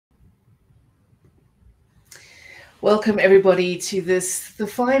Welcome everybody to the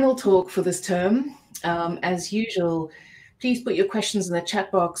final talk for this term. As usual, please put your questions in the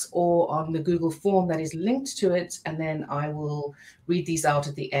chat box or on the Google form that is linked to it, and then I will read these out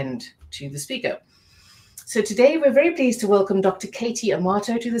at the end to the speaker. So today we're very pleased to welcome Dr. Katherine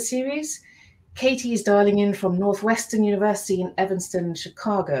Amato to the series. Katie is dialing in from Northwestern University in Evanston,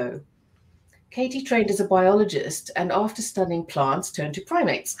 Chicago. Katie trained as a biologist and after studying plants turned to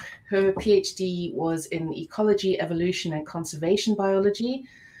primates. Her PhD was in ecology, evolution, and conservation biology,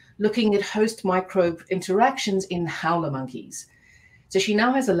 looking at host microbe interactions in howler monkeys. So she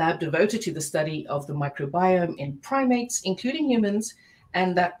now has a lab devoted to the study of the microbiome in primates, including humans,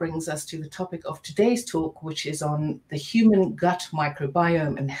 and that brings us to the topic of today's talk, which is on the human gut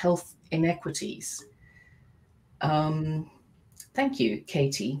microbiome and health inequities. Thank you,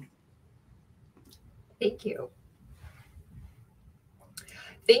 Katie. Thank you.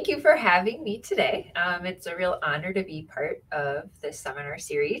 Thank you for having me today. It's a real honor to be part of this seminar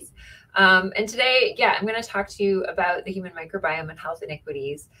series. And today, I'm going to talk to you about the human microbiome and health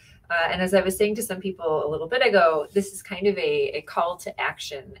inequities. And as I was saying to some people a little bit ago, this is kind of a call to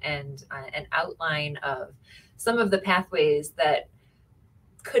action and an outline of some of the pathways that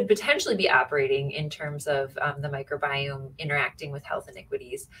could potentially be operating in terms of the microbiome interacting with health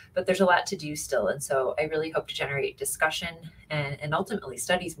inequities, but there's a lot to do still. And so I really hope to generate discussion and ultimately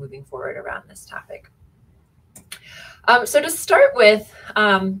studies moving forward around this topic. So to start with,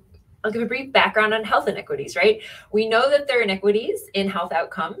 I'll give a brief background on health inequities, right? We know that there are inequities in health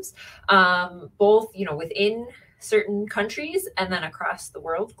outcomes, both within certain countries and then across the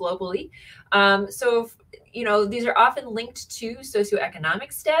world globally. These are often linked to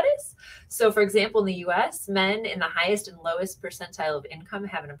socioeconomic status. So for example, in the US, men in the highest and lowest percentile of income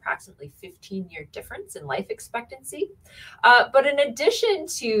have an approximately 15-year difference in life expectancy. But in addition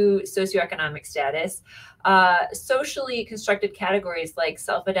to socioeconomic status, socially constructed categories like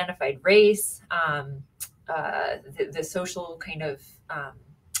self-identified race, the social kind of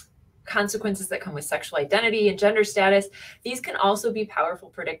consequences that come with sexual identity and gender status, these can also be powerful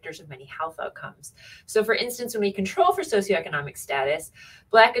predictors of many health outcomes. So for instance, when we control for socioeconomic status,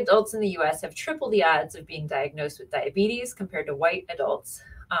 Black adults in the US have triple the odds of being diagnosed with diabetes compared to white adults.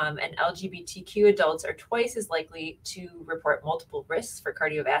 And LGBTQ adults are twice as likely to report multiple risks for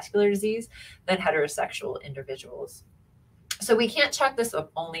cardiovascular disease than heterosexual individuals. So we can't chalk this up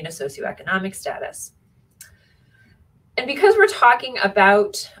only to socioeconomic status. And because we're talking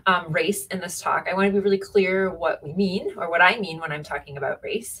about race in this talk, I want to be really clear what we mean, or what I mean when I'm talking about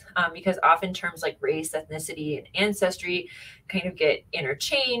race, because often terms like race, ethnicity, and ancestry kind of get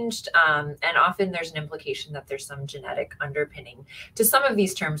interchanged, and often there's an implication that there's some genetic underpinning to some of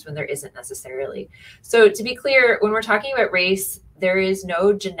these terms when there isn't necessarily. So to be clear, when we're talking about race, there is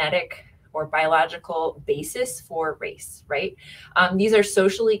no genetic or biological basis for race, right? These are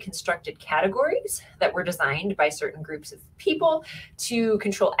socially constructed categories that were designed by certain groups of people to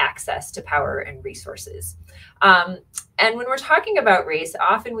control access to power and resources. And when we're talking about race,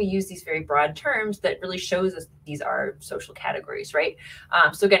 often we use these very broad terms that really shows us that these are social categories, right?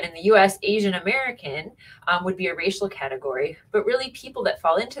 So again, in the US, Asian American would be a racial category, but really people that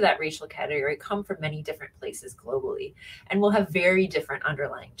fall into that racial category come from many different places globally and will have very different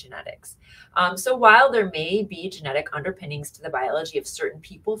underlying genetics. So while there may be genetic underpinnings to the biology of certain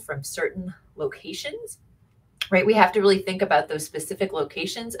people from certain locations, right, we have to really think about those specific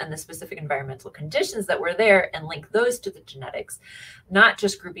locations and the specific environmental conditions that were there and link those to the genetics, not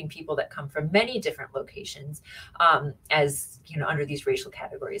just grouping people that come from many different locations as, under these racial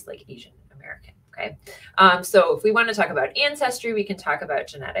categories like Asian American. Okay, so if we want to talk about ancestry, we can talk about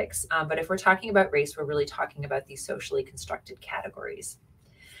genetics. But if we're talking about race, we're really talking about these socially constructed categories.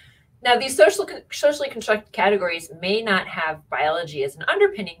 Now, these socially constructed categories may not have biology as an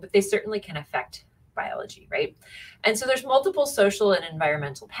underpinning, but they certainly can affect biology, right? And so there's multiple social and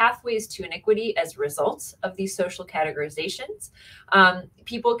environmental pathways to inequity as results of these social categorizations.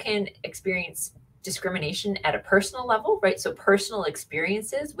 People can experience discrimination at a personal level, right? So personal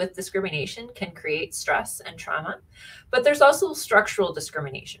experiences with discrimination can create stress and trauma, but there's also structural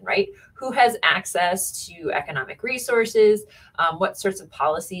discrimination, right? Who has access to economic resources, what sorts of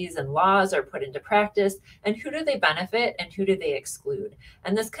policies and laws are put into practice, and who do they benefit and who do they exclude?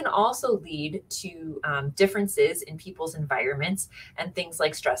 And this can also lead to differences in people's environments and things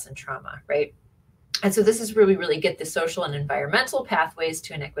like stress and trauma, right? And so this is where we really get the social and environmental pathways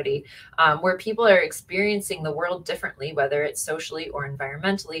to inequity, where people are experiencing the world differently, whether it's socially or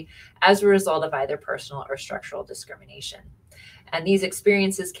environmentally, as a result of either personal or structural discrimination. And these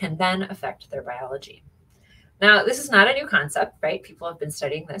experiences can then affect their biology. Now, this is not a new concept, right? People have been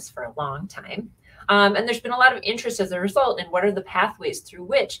studying this for a long time. And there's been a lot of interest as a result in what are the pathways through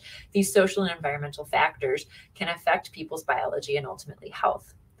which these social and environmental factors can affect people's biology and ultimately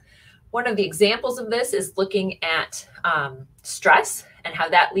health. One of the examples of this is looking at stress and how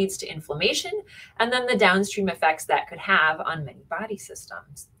that leads to inflammation, and then the downstream effects that could have on many body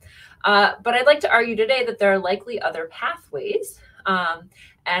systems. But I'd like to argue today that there are likely other pathways,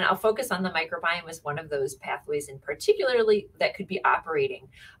 and I'll focus on the microbiome as one of those pathways in particularly that could be operating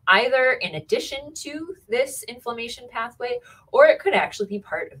either in addition to this inflammation pathway, or it could actually be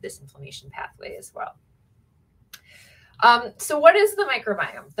part of this inflammation pathway as well. So what is the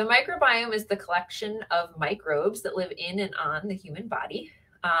microbiome? The microbiome is the collection of microbes that live in and on the human body.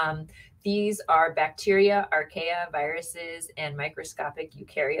 These are bacteria, archaea, viruses, and microscopic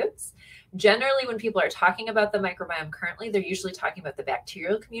eukaryotes. Generally, when people are talking about the microbiome currently, they're usually talking about the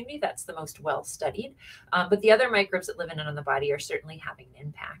bacterial community. That's the most well-studied. But the other microbes that live in and on the body are certainly having an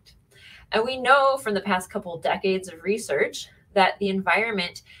impact. And we know from the past couple of decades of research that the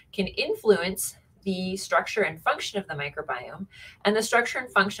environment can influence the structure and function of the microbiome, and the structure and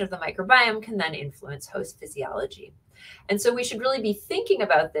function of the microbiome can then influence host physiology. And so we should really be thinking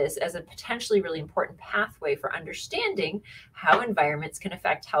about this as a potentially really important pathway for understanding how environments can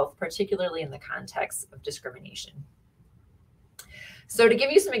affect health, particularly in the context of discrimination. So to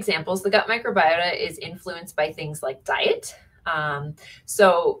give you some examples, the gut microbiota is influenced by things like diet.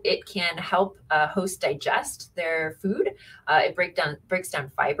 So it can help hosts digest their food. It breaks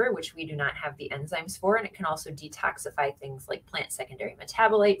down fiber, which we do not have the enzymes for, and it can also detoxify things like plant secondary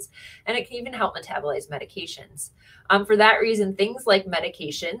metabolites, and it can even help metabolize medications. For that reason, things like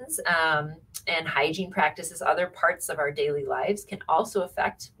medications and hygiene practices, other parts of our daily lives, can also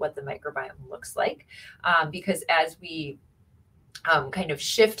affect what the microbiome looks like, because as we kind of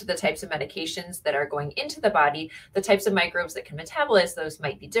shift the types of medications that are going into the body, the types of microbes that can metabolize those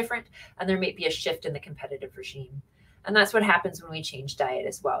might be different, and there may be a shift in the competitive regime. And that's what happens when we change diet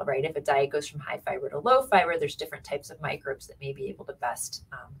as well, right? If a diet goes from high fiber to low fiber, there's different types of microbes that may be able to best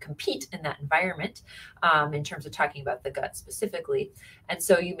compete in that environment in terms of talking about the gut specifically. And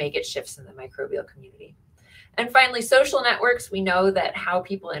so you may get shifts in the microbial community. And finally, social networks. We know that how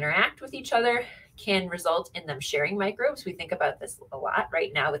people interact with each other can result in them sharing microbes. We think about this a lot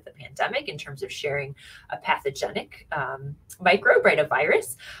right now with the pandemic in terms of sharing a pathogenic microbe, right, a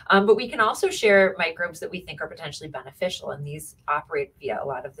virus. But we can also share microbes that we think are potentially beneficial, and these operate via a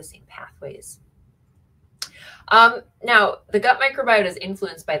lot of the same pathways. Now, the gut microbiota is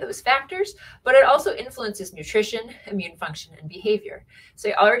influenced by those factors, but it also influences nutrition, immune function, and behavior. So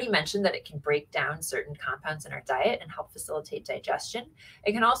I already mentioned that it can break down certain compounds in our diet and help facilitate digestion.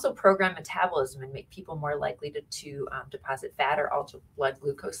 It can also program metabolism and make people more likely to deposit fat or alter blood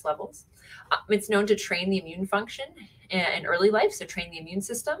glucose levels. It's known to train the immune function in early life, so train the immune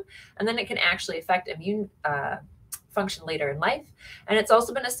system, and then it can actually affect immune function later in life. And it's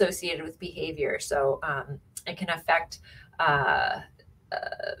also been associated with behavior. So it can affect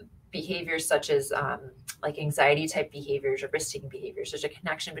behaviors such as like anxiety type behaviors or risk-taking behaviors. There's a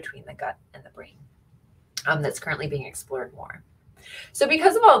connection between the gut and the brain that's currently being explored more. So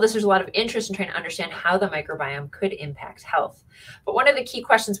because of all of this, there's a lot of interest in trying to understand how the microbiome could impact health. But one of the key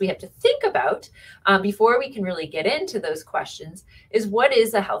questions we have to think about before we can really get into those questions is, what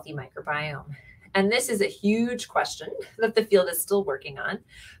is a healthy microbiome? And this is a huge question that the field is still working on.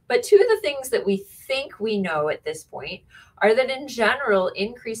 But two of the things that we think we know at this point are that in general,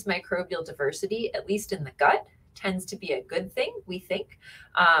 increased microbial diversity, at least in the gut, tends to be a good thing, we think,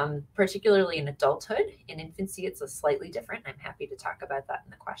 particularly in adulthood. In infancy, it's a slightly different. I'm happy to talk about that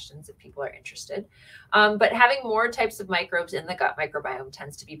in the questions if people are interested. But having more types of microbes in the gut microbiome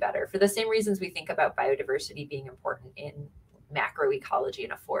tends to be better for the same reasons we think about biodiversity being important in macroecology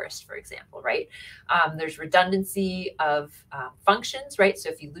in a forest, for example, right? There's redundancy of functions, right? So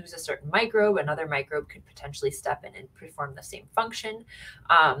if you lose a certain microbe, another microbe could potentially step in and perform the same function.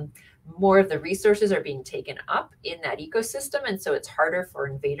 More of the resources are being taken up in that ecosystem, and so it's harder for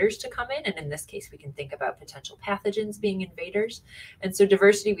invaders to come in. And in this case, we can think about potential pathogens being invaders. And so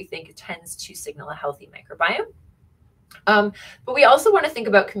diversity, we think, tends to signal a healthy microbiome. But we also want to think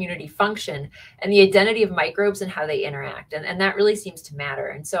about community function and the identity of microbes and how they interact. And that really seems to matter.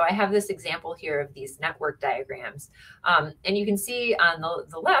 And so I have this example here of these network diagrams. And you can see on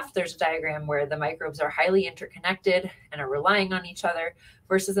the left, there's a diagram where the microbes are highly interconnected and are relying on each other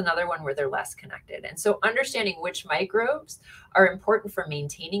versus another one where they're less connected. And so understanding which microbes are important for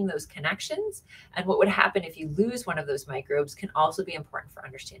maintaining those connections and what would happen if you lose one of those microbes can also be important for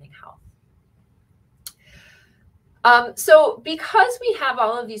understanding health. So because we have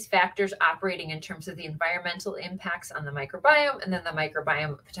all of these factors operating in terms of the environmental impacts on the microbiome and then the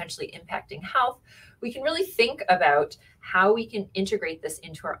microbiome potentially impacting health, we can really think about how we can integrate this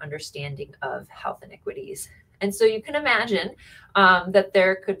into our understanding of health inequities. And so you can imagine that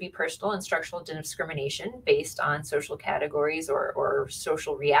there could be personal and structural discrimination based on social categories or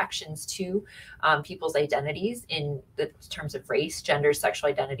social reactions to people's identities in the terms of race, gender, sexual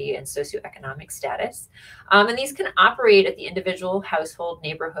identity, and socioeconomic status. And these can operate at the individual, household,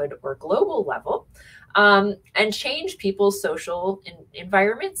 neighborhood, or global level and change people's social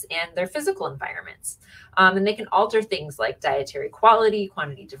environments and their physical environments. And they can alter things like dietary quality,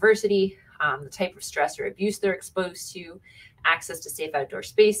 quantity, diversity, the type of stress or abuse they're exposed to, access to safe outdoor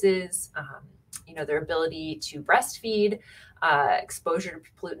spaces, their ability to breastfeed, exposure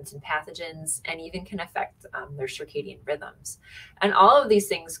to pollutants and pathogens, and even can affect their circadian rhythms. And all of these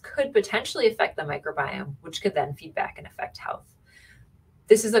things could potentially affect the microbiome, which could then feed back and affect health.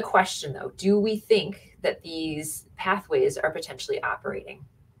 This is a question, though. Do we think that these pathways are potentially operating?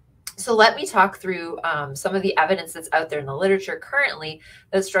 So let me talk through some of the evidence that's out there in the literature currently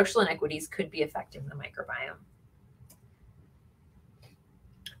that structural inequities could be affecting the microbiome.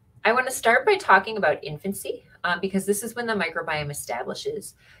 I want to start by talking about infancy, because this is when the microbiome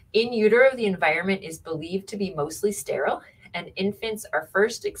establishes. In utero, the environment is believed to be mostly sterile, and infants are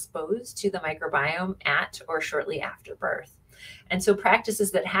first exposed to the microbiome at or shortly after birth. And so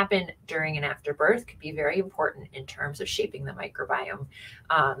practices that happen during and after birth could be very important in terms of shaping the microbiome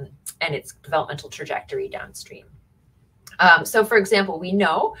and its developmental trajectory downstream. So for example, we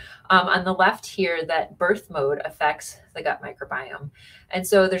know on the left here that birth mode affects the gut microbiome. And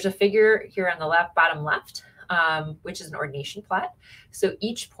so there's a figure here on the left, bottom left, which is an ordination plot. So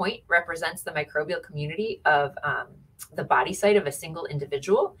each point represents the microbial community of the body site of a single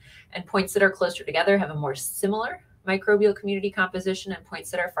individual, and points that are closer together have a more similar microbial community composition, and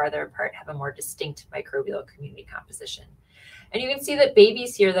points that are farther apart have a more distinct microbial community composition. And you can see that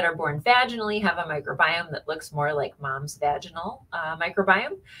babies here that are born vaginally have a microbiome that looks more like mom's vaginal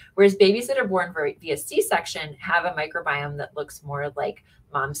microbiome, whereas babies that are born via C-section have a microbiome that looks more like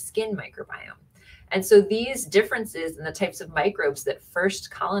mom's skin microbiome. And so these differences in the types of microbes that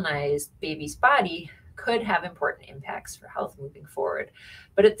first colonize baby's body could have important impacts for health moving forward.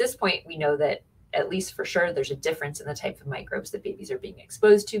 But at this point, we know that at least for sure, there's a difference in the type of microbes that babies are being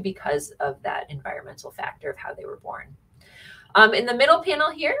exposed to because of that environmental factor of how they were born. In the middle panel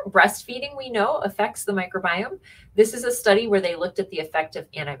here, breastfeeding, we know, affects the microbiome. This is a study where they looked at the effect of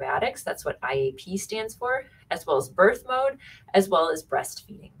antibiotics, that's what IAP stands for, as well as birth mode, as well as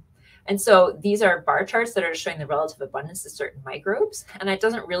breastfeeding. And so these are bar charts that are showing the relative abundance of certain microbes. And it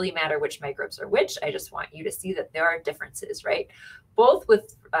doesn't really matter which microbes are which. I just want you to see that there are differences, right? Both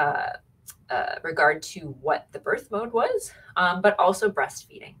with regard to what the birth mode was, but also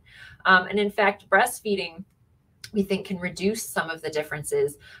breastfeeding. And in fact, breastfeeding, we think, can reduce some of the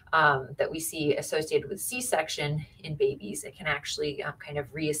differences that we see associated with C-section in babies. It can actually kind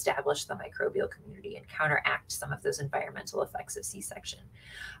of reestablish the microbial community and counteract some of those environmental effects of C-section.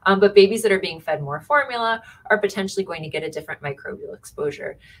 But babies that are being fed more formula are potentially going to get a different microbial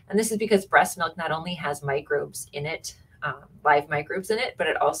exposure. And this is because breast milk not only has microbes in it, live microbes in it, but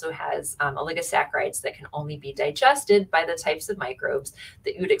it also has oligosaccharides that can only be digested by the types of microbes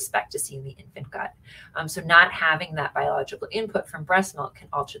that you would expect to see in the infant gut. So not having that biological input from breast milk can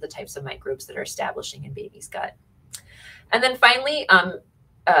alter the types of microbes that are establishing in baby's gut. And then finally,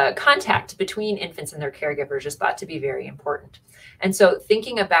 contact between infants and their caregivers is thought to be very important. And so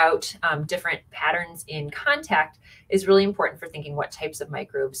thinking about different patterns in contact is really important for thinking what types of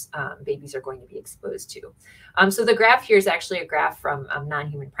microbes babies are going to be exposed to. So the graph here is actually a graph from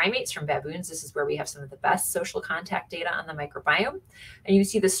non-human primates, from baboons. This is where we have some of the best social contact data on the microbiome. And you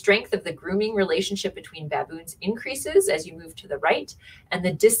see the strength of the grooming relationship between baboons increases as you move to the right, and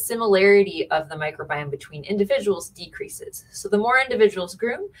the dissimilarity of the microbiome between individuals decreases. So the more individuals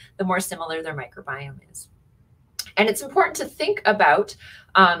groom, the more similar their microbiome is. And it's important to think about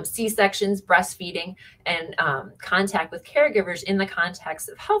C-sections, breastfeeding, and contact with caregivers in the context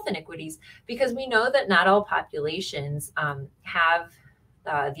of health inequities, because we know that not all populations have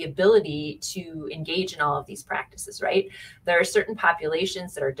the ability to engage in all of these practices, right? There are certain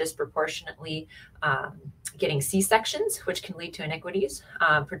populations that are disproportionately getting C-sections, which can lead to inequities,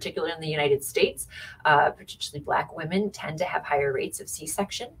 particularly in the United States. Particularly Black women tend to have higher rates of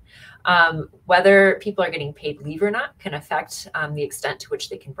C-section. Whether people are getting paid leave or not can affect the extent to which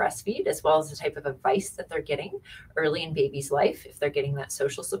they can breastfeed, as well as the type of advice that they're getting early in baby's life, if they're getting that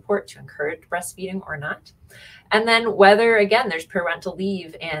social support to encourage breastfeeding or not. And then whether, again, there's parental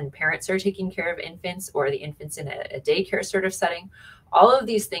leave and parents are taking care of infants, or the infant's in a daycare sort of setting. All of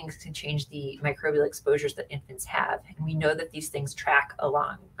these things can change the microbial exposures that infants have. And we know that these things track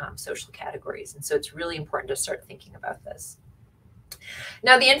along social categories. And so it's really important to start thinking about this.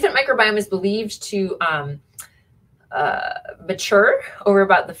 Now, the infant microbiome is believed to mature over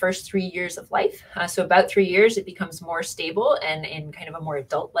about the first 3 years of life. So about 3 years, it becomes more stable and in kind of a more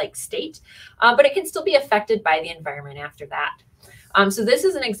adult-like state, but it can still be affected by the environment after that. So this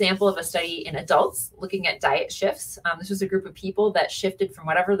is an example of a study in adults looking at diet shifts. This was a group of people that shifted from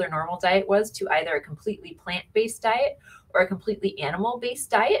whatever their normal diet was to either a completely plant-based diet or a completely animal-based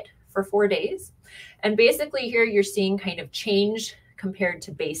diet for 4 days. And basically here you're seeing kind of change compared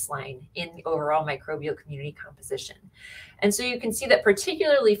to baseline in the overall microbial community composition. And so you can see that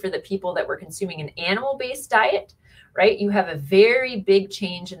particularly for the people that were consuming an animal-based diet, right, you have a very big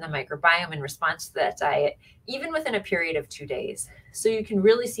change in the microbiome in response to that diet, even within a period of 2 days. So you can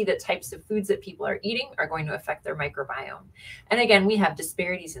really see the types of foods that people are eating are going to affect their microbiome. And again, we have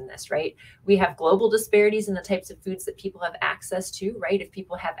disparities in this, right? We have global disparities in the types of foods that people have access to, right? If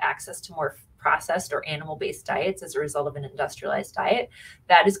people have access to more processed or animal-based diets as a result of an industrialized diet,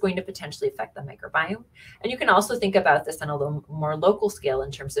 that is going to potentially affect the microbiome. And you can also think about this on a little more local scale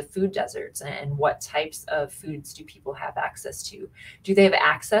in terms of food deserts and what types of foods do people have access to? Do they have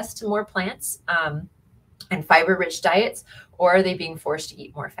access to more plants and fiber-rich diets, or are they being forced to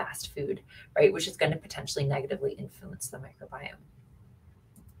eat more fast food, right? Which is going to potentially negatively influence the microbiome.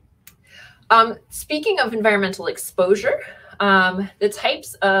 Speaking of environmental exposure, the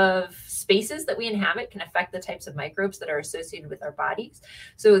types of spaces that we inhabit can affect the types of microbes that are associated with our bodies.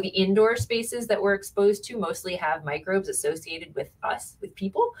 So the indoor spaces that we're exposed to mostly have microbes associated with us, with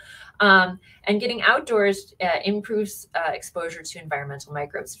people. And getting outdoors improves exposure to environmental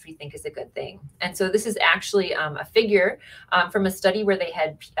microbes, which we think is a good thing. And so this is actually a figure from a study where they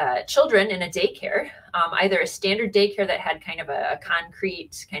had children in a daycare, either a standard daycare that had kind of a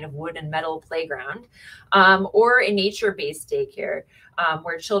concrete kind of wood and metal playground, or a nature-based daycare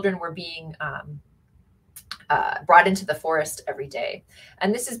where children were being brought into the forest every day.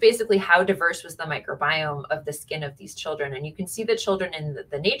 And this is basically how diverse was the microbiome of the skin of these children. And you can see the children in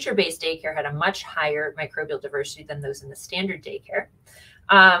the nature-based daycare had a much higher microbial diversity than those in the standard daycare.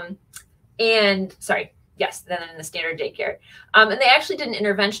 Than in the standard daycare. And they actually did an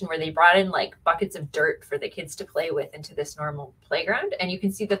intervention where they brought in like buckets of dirt for the kids to play with into this normal playground. And you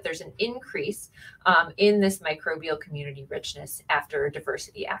can see that there's an increase in this microbial community richness after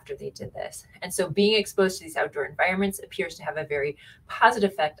diversity after they did this. And so being exposed to these outdoor environments appears to have a very positive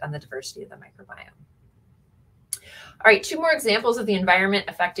effect on the diversity of the microbiome. All right, 2 more examples of the environment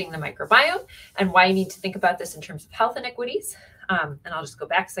affecting the microbiome and why you need to think about this in terms of health inequities. And I'll just go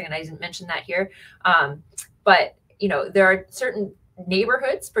back a second. I didn't mention that here. But, you know, there are certain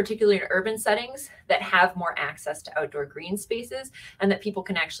neighborhoods, particularly in urban settings, that have more access to outdoor green spaces and that people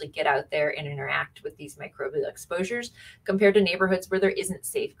can actually get out there and interact with these microbial exposures compared to neighborhoods where there isn't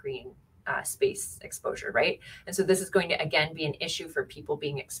safe green space exposure, right? And so this is going to, again, be an issue for people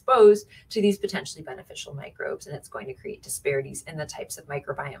being exposed to these potentially beneficial microbes, and it's going to create disparities in the types of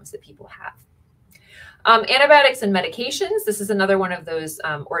microbiomes that people have. Antibiotics and medications. This is another one of those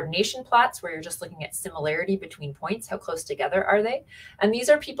ordination plots where you're just looking at similarity between points. How close together are they? And these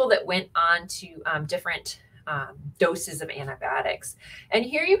are people that went on to different doses of antibiotics. And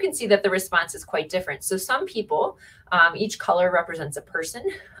here you can see that the response is quite different. So some people, each color represents a person,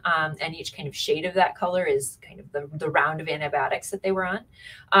 and each kind of shade of that color is kind of the round of antibiotics that they were on.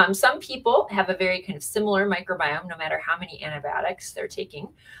 Some people have a very kind of similar microbiome, no matter how many antibiotics they're taking.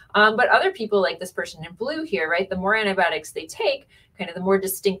 But other people, like this person in blue here, right, the more antibiotics they take, kind of the more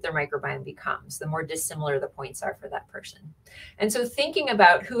distinct their microbiome becomes, the more dissimilar the points are for that person. And so thinking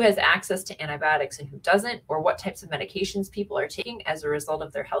about who has access to antibiotics and who doesn't, or what types of medications people are taking as a result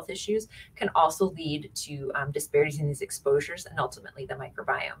of their health issues, can also lead to disparities in these exposures and ultimately the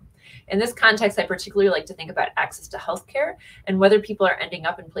microbiome. In this context, I particularly like to think about access to healthcare and whether people are ending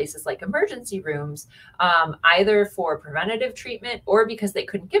up in places like emergency rooms, either for preventative treatment or because they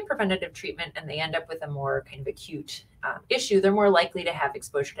couldn't get preventative treatment and they end up with a more kind of acute issue. They're more likely to have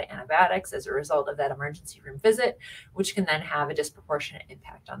exposure to antibiotics as a result of that emergency room visit, which can then have a disproportionate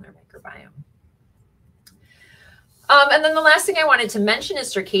impact on their microbiome. And then the last thing I wanted to mention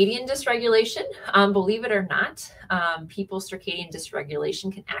is circadian dysregulation. Believe it or not, people's circadian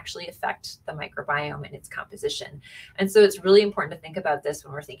dysregulation can actually affect the microbiome and its composition. And so it's really important to think about this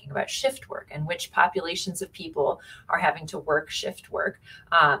when we're thinking about shift work and which populations of people are having to work shift work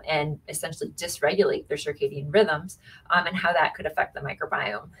and essentially dysregulate their circadian rhythms and how that could affect the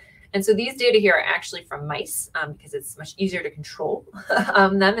microbiome. And so these data here are actually from mice because it's much easier to control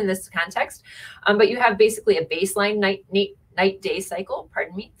them in this context. But you have basically a baseline night-day cycle,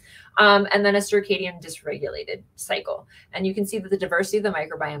 pardon me, and then a circadian dysregulated cycle. And you can see that the diversity of the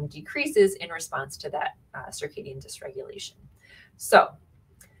microbiome decreases in response to that circadian dysregulation. So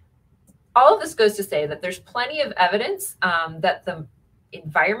all of this goes to say that there's plenty of evidence that the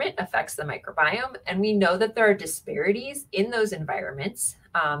environment affects the microbiome, and we know that there are disparities in those environments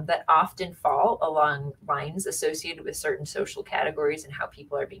that often fall along lines associated with certain social categories and how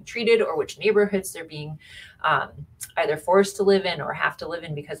people are being treated or which neighborhoods they're being either forced to live in or have to live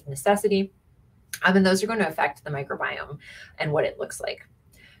in because of necessity. And those are going to affect the microbiome and what it looks like.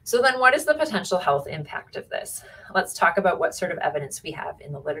 So then what is the potential health impact of this? Let's talk about what sort of evidence we have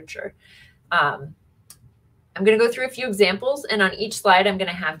in the literature. I'm going to go through a few examples, and on each slide, I'm going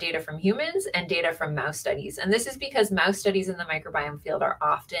to have data from humans and data from mouse studies. And this is because mouse studies in the microbiome field are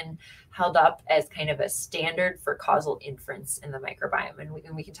often held up as kind of a standard for causal inference in the microbiome.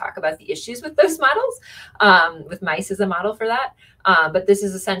 And we can talk about the issues with those models, with mice as a model for that. But this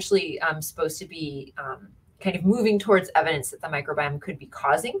is essentially supposed to be kind of moving towards evidence that the microbiome could be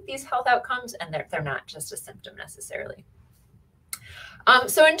causing these health outcomes, and they're not just a symptom necessarily.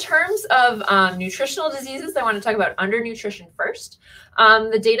 So in terms of nutritional diseases, I want to talk about undernutrition first.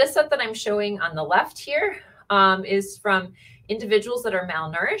 The data set that I'm showing on the left here is from individuals that are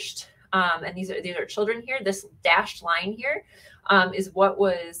malnourished. And these are children here. This dashed line here is what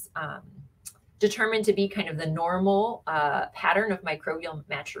was determined to be kind of the normal pattern of microbial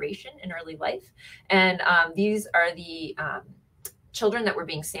maturation in early life. And these are the children that were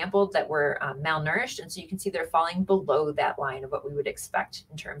being sampled that were malnourished. And so you can see they're falling below that line of what we would expect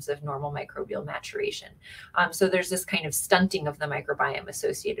in terms of normal microbial maturation. So there's this kind of stunting of the microbiome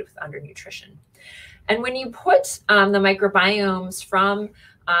associated with undernutrition. And when you put the microbiomes from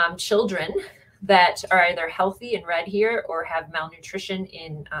children that are either healthy in red here or have malnutrition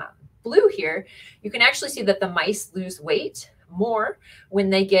in blue here, you can actually see that the mice lose weight more when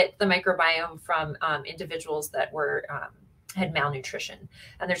they get the microbiome from individuals that were had malnutrition.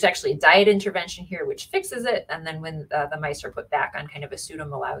 And there's actually a diet intervention here which fixes it. And then when the mice are put back on kind of a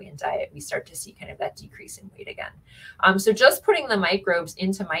pseudo-Malawian diet, we start to see kind of that decrease in weight again. So just putting the microbes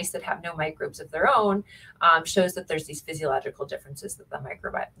into mice that have no microbes of their own shows that there's these physiological differences that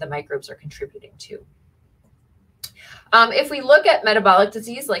the microbes are contributing to. If we look at metabolic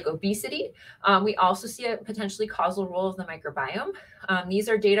disease like obesity, we also see a potentially causal role of the microbiome. These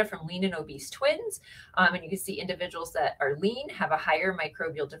are data from lean and obese twins. And you can see individuals that are lean have a higher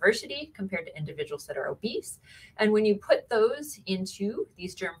microbial diversity compared to individuals that are obese. And when you put those into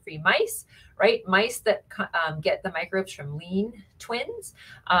these germ-free mice, right, mice that get the microbes from lean twins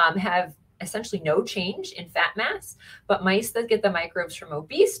have essentially no change in fat mass, but mice that get the microbes from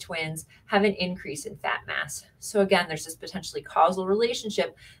obese twins have an increase in fat mass. So again, there's this potentially causal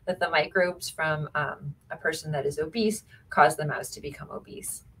relationship that the microbes from a person that is obese cause the mouse to become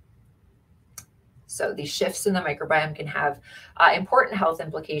obese. So these shifts in the microbiome can have important health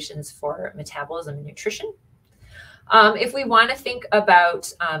implications for metabolism and nutrition. If we want to think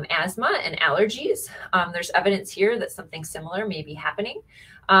about asthma and allergies, there's evidence here that something similar may be happening.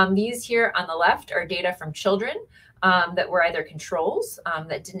 These here on the left are data from children that were either controls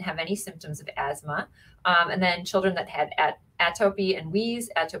that didn't have any symptoms of asthma, and then children that had atopy and wheeze,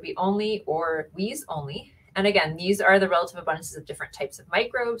 atopy only or wheeze only. And again, these are the relative abundances of different types of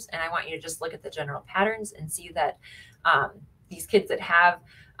microbes. And I want you to just look at the general patterns and see that these kids that have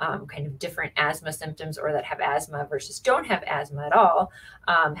kind of different asthma symptoms or that have asthma versus don't have asthma at all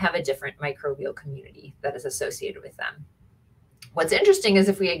have a different microbial community that is associated with them. What's interesting is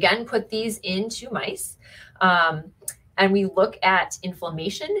if we again put these into mice and we look at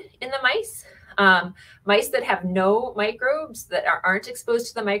inflammation in the mice, mice that have no microbes, that aren't exposed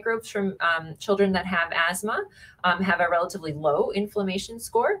to the microbes from children that have asthma, have a relatively low inflammation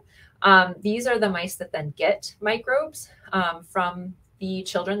score. These are the mice that then get microbes from the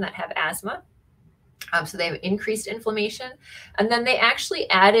children that have asthma. So they have increased inflammation. And then they actually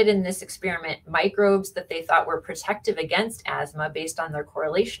added in this experiment microbes that they thought were protective against asthma based on their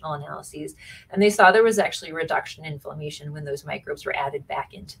correlational analyses. And they saw there was actually a reduction in inflammation when those microbes were added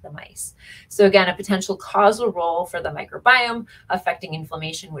back into the mice. So again, a potential causal role for the microbiome affecting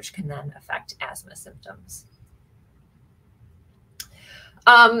inflammation, which can then affect asthma symptoms.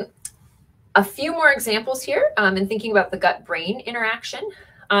 A few more examples here in thinking about the gut-brain interaction.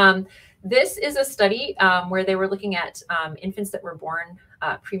 This is a study where they were looking at infants that were born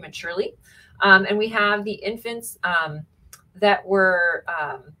prematurely. And we have the infants that were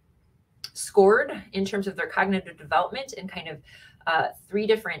scored in terms of their cognitive development in kind of 3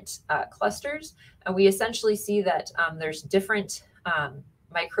 different clusters. And we essentially see that there's different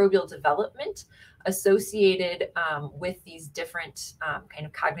microbial development associated with these different kind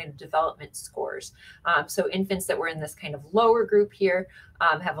of cognitive development scores. So infants that were in this kind of lower group here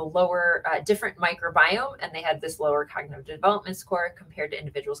have a lower, different microbiome, and they had this lower cognitive development score compared to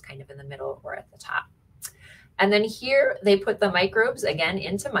individuals kind of in the middle or at the top. And then here they put the microbes again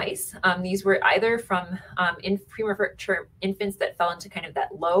into mice. These were either from premature infants that fell into kind of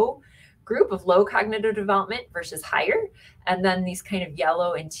that low group of low cognitive development versus higher. And then these kind of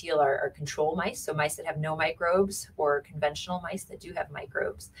yellow and teal are control mice. So mice that have no microbes or conventional mice that do have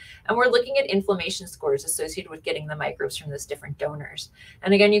microbes. And we're looking at inflammation scores associated with getting the microbes from those different donors.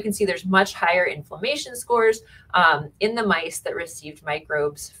 And again, you can see there's much higher inflammation scores in the mice that received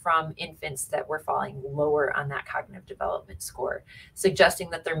microbes from infants that were falling lower on that cognitive development score, suggesting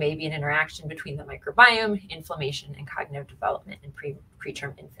that there may be an interaction between the microbiome, inflammation, and cognitive development in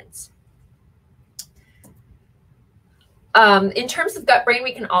preterm infants. In terms of gut brain,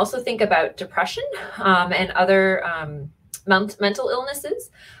 we can also think about depression and other mental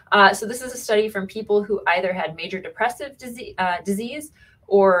illnesses. So this is a study from people who either had major depressive disease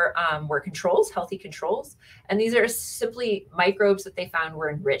or were controls, healthy controls. And these are simply microbes that they found were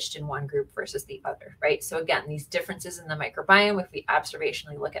enriched in one group versus the other, right? So again, these differences in the microbiome, if we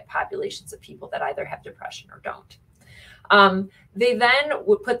observationally look at populations of people that either have depression or don't. They then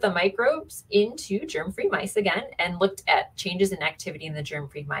would put the microbes into germ-free mice again and looked at changes in activity in the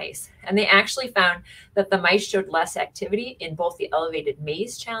germ-free mice. And they actually found that the mice showed less activity in both the elevated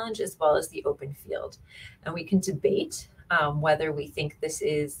maze challenge as well as the open field. And we can debate whether we think this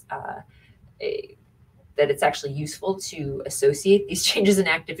is that it's actually useful to associate these changes in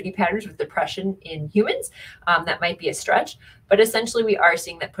activity patterns with depression in humans. That might be a stretch, but essentially we are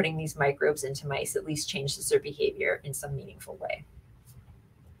seeing that putting these microbes into mice at least changes their behavior in some meaningful way.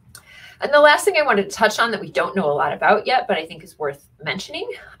 And the last thing I wanted to touch on that we don't know a lot about yet, but I think is worth mentioning,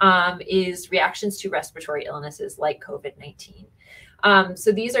 is reactions to respiratory illnesses like COVID-19.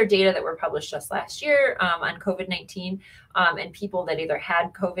 So these are data that were published just last year on COVID-19 and people that either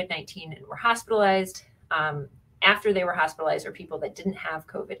had COVID-19 and were hospitalized, after they were hospitalized, or people that didn't have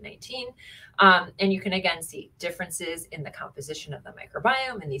COVID-19. And you can again see differences in the composition of the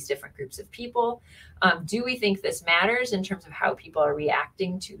microbiome in these different groups of people. Do we think this matters in terms of how people are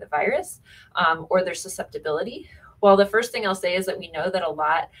reacting to the virus or their susceptibility? Well, the first thing I'll say is that we know that a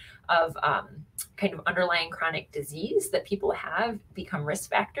lot of kind of underlying chronic disease that people have become risk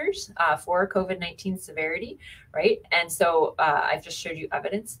factors for COVID-19 severity, right? And so I've just showed you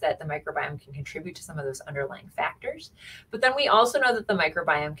evidence that the microbiome can contribute to some of those underlying factors. But then we also know that the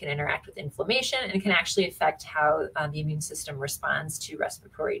microbiome can interact with inflammation and can actually affect how the immune system responds to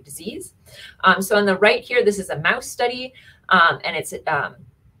respiratory disease. So on the right here, this is a mouse study, and it's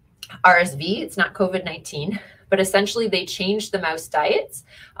RSV, it's not COVID-19. But essentially they changed the mouse diets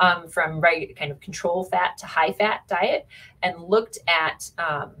from kind of control fat to high fat diet and looked at,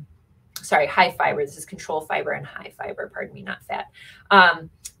 high fiber. This is control fiber and high fiber, pardon me, not fat.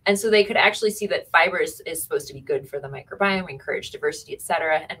 And so they could actually see that fiber is supposed to be good for the microbiome, encourage diversity, et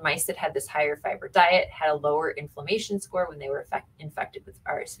cetera. And mice that had this higher fiber diet had a lower inflammation score when they were infected with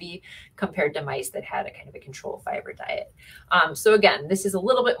RSV compared to mice that had a kind of a control fiber diet. So again, this is a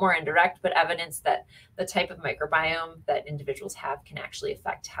little bit more indirect, but evidence that the type of microbiome that individuals have can actually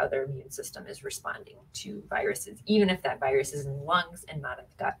affect how their immune system is responding to viruses, even if that virus is in the lungs and not in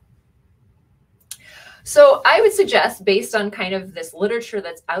the gut. So I would suggest, based on kind of this literature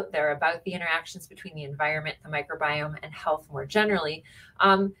that's out there about the interactions between the environment, the microbiome, and health more generally,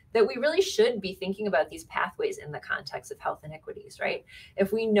 that we really should be thinking about these pathways in the context of health inequities, right?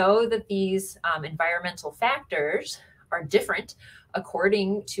 If we know that these environmental factors are different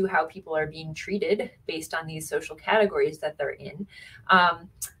according to how people are being treated based on these social categories that they're in,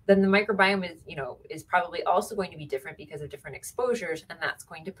 then the microbiome is probably also going to be different because of different exposures, and that's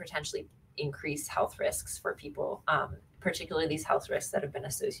going to potentially increase health risks for people, particularly these health risks that have been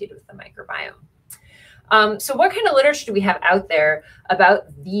associated with the microbiome. So what kind of literature do we have out there about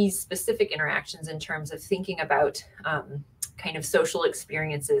these specific interactions in terms of thinking about kind of social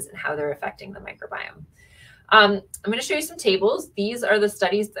experiences and how they're affecting the microbiome? I'm going to show you some tables. These are the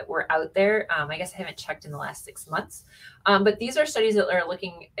studies that were out there. I guess I haven't checked in the last 6 months, but these are studies that are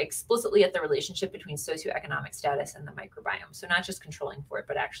looking explicitly at the relationship between socioeconomic status and the microbiome. So not just controlling for it,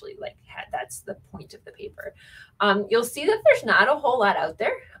 but actually like that's the point of the paper. You'll see that there's not a whole lot out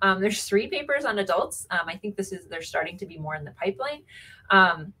there. There's 3 papers on adults. I think they're starting to be more in the pipeline.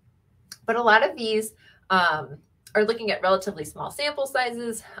 But a lot of these are looking at relatively small sample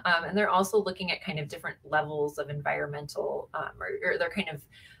sizes, and they're also looking at kind of different levels of environmental, or they're kind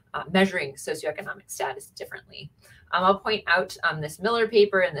of measuring socioeconomic status differently. I'll point out this Miller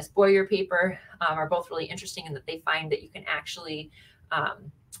paper and this Boyer paper are both really interesting in that they find that you can actually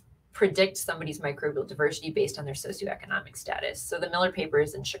predict somebody's microbial diversity based on their socioeconomic status. So the Miller paper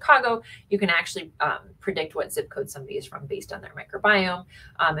is in Chicago. You can actually predict what zip code somebody is from based on their microbiome.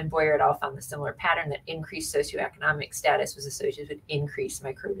 And Boyer et al. Found the similar pattern that increased socioeconomic status was associated with increased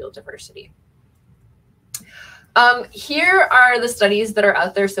microbial diversity. Here are the studies that are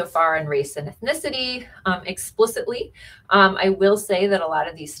out there so far in race and ethnicity explicitly. I will say that a lot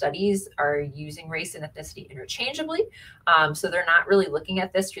of these studies are using race and ethnicity interchangeably. So they're not really looking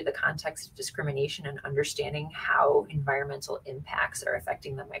at this through the context of discrimination and understanding how environmental impacts are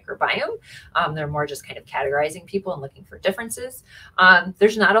affecting the microbiome. They're more just kind of categorizing people and looking for differences.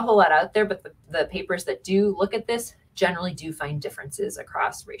 There's not a whole lot out there, but the papers that do look at this generally do find differences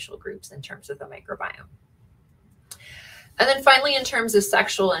across racial groups in terms of the microbiome. And then finally, in terms of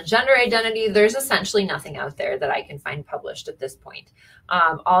sexual and gender identity, there's essentially nothing out there that I can find published at this point.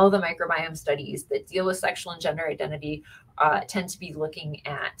 All of the microbiome studies that deal with sexual and gender identity tend to be looking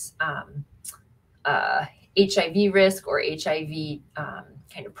at HIV risk or HIV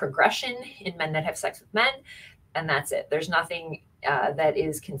kind of progression in men that have sex with men, and that's it. There's nothing that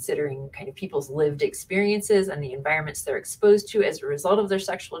is considering kind of people's lived experiences and the environments they're exposed to as a result of their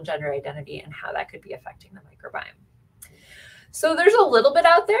sexual and gender identity and how that could be affecting the microbiome. So there's a little bit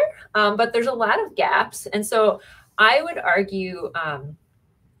out there, but there's a lot of gaps. And so I would argue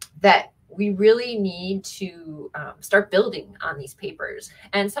that we really need to start building on these papers.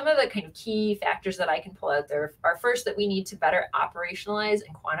 And some of the kind of key factors that I can pull out there are first that we need to better operationalize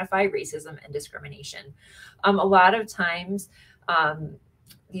and quantify racism and discrimination. A lot of times,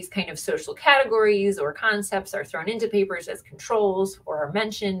 these kind of social categories or concepts are thrown into papers as controls or are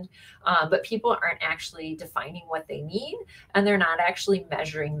mentioned, but people aren't actually defining what they mean, and they're not actually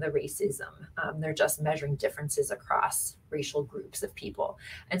measuring the racism. They're just measuring differences across racial groups of people.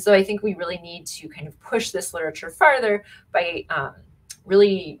 And so I think we really need to kind of push this literature farther by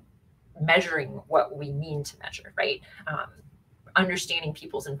really measuring what we mean to measure, right? Understanding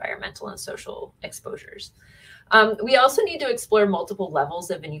people's environmental and social exposures. We also need to explore multiple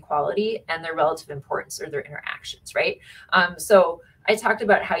levels of inequality and their relative importance or their interactions, right? So I talked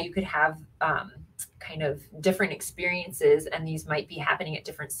about how you could have kind of different experiences, and these might be happening at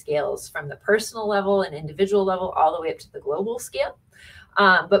different scales from the personal level and individual level all the way up to the global scale.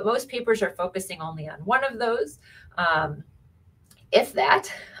 But most papers are focusing only on one of those, if that.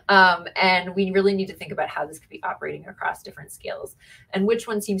 And we really need to think about how this could be operating across different scales and which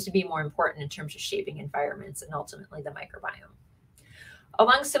one seems to be more important in terms of shaping environments and ultimately the microbiome.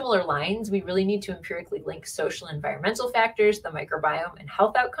 Along similar lines, we really need to empirically link social and environmental factors, the microbiome, and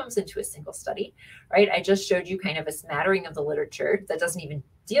health outcomes into a single study, right? I just showed you kind of a smattering of the literature that doesn't even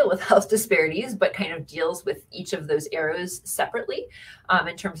deal with health disparities, but kind of deals with each of those arrows separately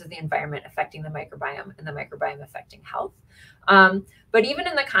in terms of the environment affecting the microbiome and the microbiome affecting health. But even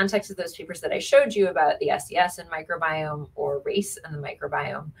in the context of those papers that I showed you about the SES and microbiome or race and the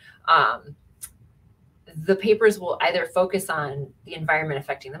microbiome, the papers will either focus on the environment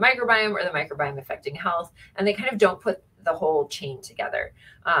affecting the microbiome or the microbiome affecting health, and they kind of don't put the whole chain together.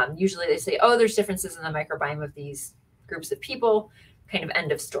 Usually they say, oh, there's differences in the microbiome of these groups of people, kind of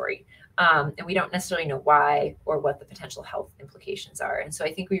end of story. And we don't necessarily know why or what the potential health implications are. And so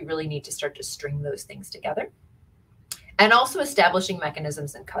I think we really need to start to string those things together. And also establishing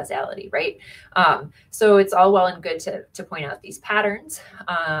mechanisms and causality, right? So it's all well and good to point out these patterns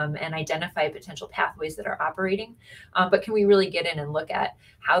and identify potential pathways that are operating. But can we really get in and look at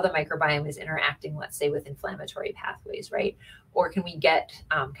how the microbiome is interacting, let's say, with inflammatory pathways, right? Or can we get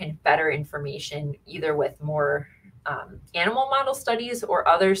kind of better information either with more animal model studies or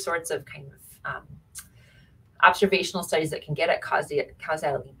other sorts of kind of observational studies that can get at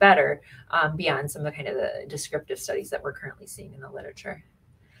causality better beyond some of the kind of the descriptive studies that we're currently seeing in the literature.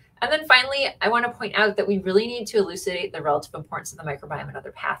 And then finally, I want to point out that we really need to elucidate the relative importance of the microbiome and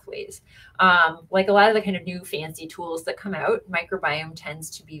other pathways. Like a lot of the kind of new fancy tools that come out, microbiome tends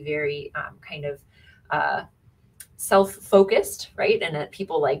to be very kind of self-focused, right? And that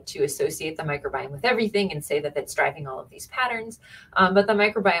people like to associate the microbiome with everything and say that it's driving all of these patterns. But the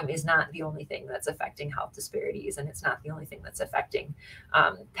microbiome is not the only thing that's affecting health disparities, and it's not the only thing that's affecting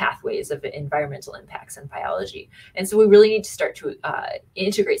pathways of environmental impacts in biology. And so we really need to start to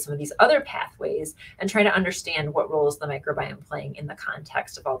integrate some of these other pathways and try to understand what role is the microbiome playing in the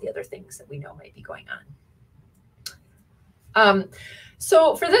context of all the other things that we know might be going on.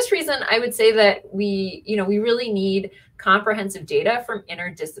 So for this reason, I would say that we really need comprehensive data from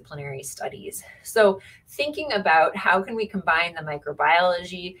interdisciplinary studies. So thinking about how can we combine the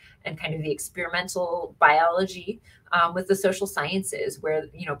microbiology and kind of the experimental biology with the social sciences, where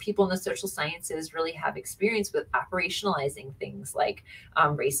people in the social sciences really have experience with operationalizing things like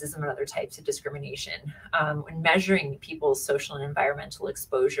racism and other types of discrimination, and measuring people's social and environmental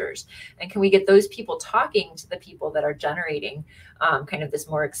exposures. And can we get those people talking to the people that are generating kind of this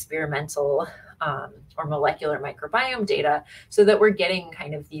more experimental or molecular microbiome data, so that we're getting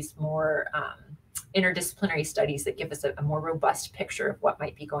kind of these more interdisciplinary studies that give us a more robust picture of what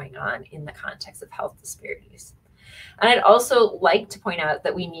might be going on in the context of health disparities. And I'd also like to point out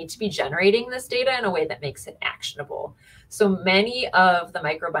that we need to be generating this data in a way that makes it actionable. So many of the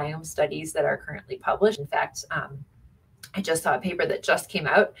microbiome studies that are currently published, in fact, I just saw a paper that just came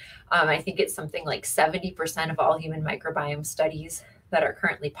out. I think it's something like 70% of all human microbiome studies that are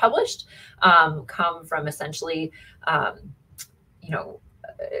currently published come from essentially,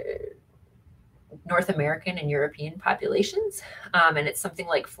 North American and European populations. And it's something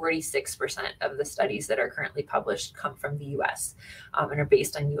like 46% of the studies that are currently published come from the US and are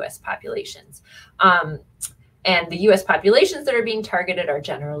based on US populations. And the US populations that are being targeted are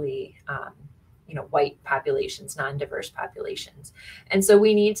generally white populations, non-diverse populations. And so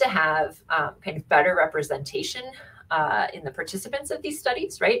we need to have kind of better representation in the participants of these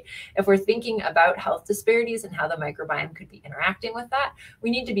studies, right? If we're thinking about health disparities and how the microbiome could be interacting with that,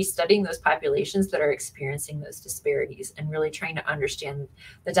 we need to be studying those populations that are experiencing those disparities and really trying to understand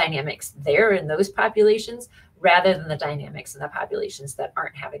the dynamics there in those populations, rather than the dynamics in the populations that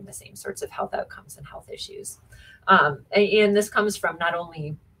aren't having the same sorts of health outcomes and health issues. And this comes from not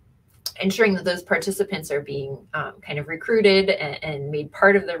only ensuring that those participants are being kind of recruited and made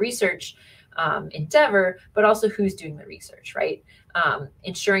part of the research endeavor, but also who's doing the research, right?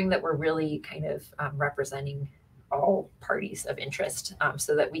 Ensuring that we're really kind of representing all parties of interest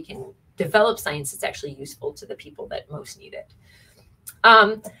so that we can develop science that's actually useful to the people that most need it.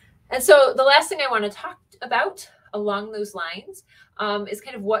 And so the last thing I want to talk about along those lines is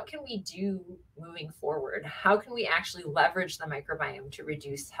kind of what can we do moving forward? How can we actually leverage the microbiome to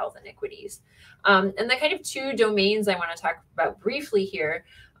reduce health inequities? And the kind of two domains I want to talk about briefly here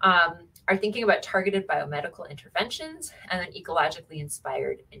are thinking about targeted biomedical interventions and then ecologically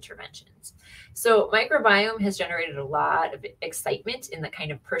inspired interventions. So microbiome has generated a lot of excitement in the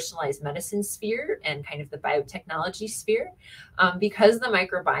kind of personalized medicine sphere and kind of the biotechnology sphere because the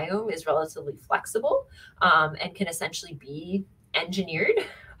microbiome is relatively flexible and can essentially be engineered.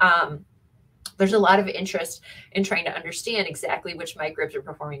 There's a lot of interest in trying to understand exactly which microbes are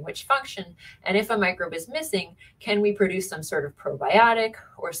performing which function. And if a microbe is missing, can we produce some sort of probiotic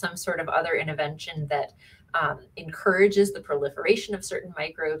or some sort of other intervention that encourages the proliferation of certain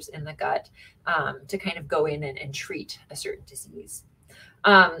microbes in the gut to kind of go in and treat a certain disease.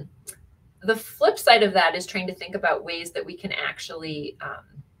 The flip side of that is trying to think about ways that we can actually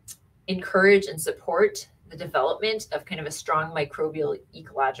encourage and support the development of kind of a strong microbial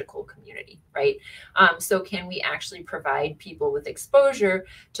ecological community, right? So can we actually provide people with exposure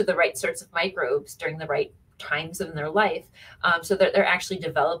to the right sorts of microbes during the right times in their life so that they're actually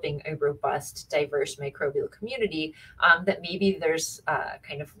developing a robust, diverse microbial community that maybe there's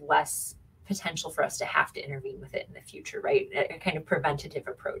kind of less potential for us to have to intervene with it in the future, right? A kind of preventative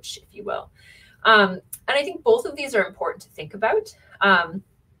approach, if you will. And I think both of these are important to think about.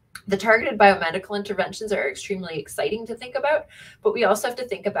 The targeted biomedical interventions are extremely exciting to think about, but we also have to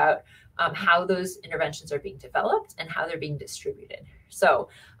think about how those interventions are being developed and how they're being distributed. So,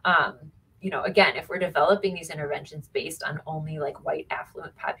 again, if we're developing these interventions based on only like white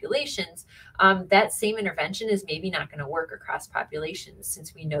affluent populations, that same intervention is maybe not going to work across populations,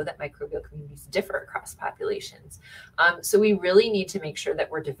 since we know that microbial communities differ across populations. So we really need to make sure that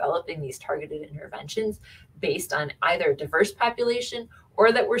we're developing these targeted interventions based on either a diverse population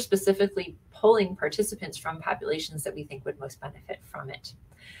or that we're specifically pulling participants from populations that we think would most benefit from it.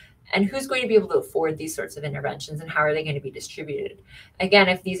 And who's going to be able to afford these sorts of interventions, and how are they going to be distributed? Again,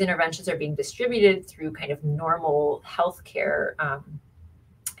 if these interventions are being distributed through kind of normal healthcare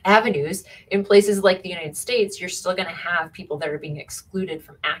avenues. In places like the United States, you're still going to have people that are being excluded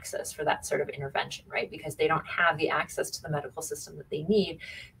from access for that sort of intervention, right? Because they don't have the access to the medical system that they need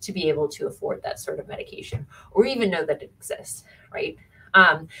to be able to afford that sort of medication or even know that it exists, right?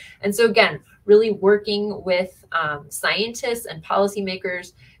 And so again, really working with scientists and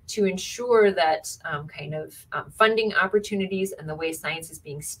policymakers to ensure that funding opportunities and the way science is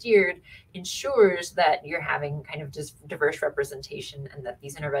being steered ensures that you're having kind of just diverse representation and that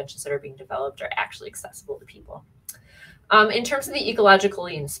these interventions that are being developed are actually accessible to people. In terms of the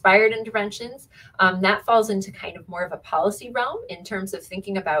ecologically inspired interventions, that falls into kind of more of a policy realm in terms of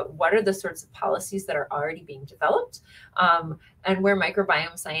thinking about what are the sorts of policies that are already being developed, and where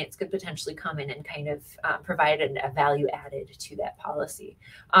microbiome science could potentially come in and kind of provide a value added to that policy.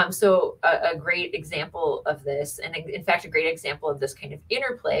 So a great example of this, and in fact, a great example of this kind of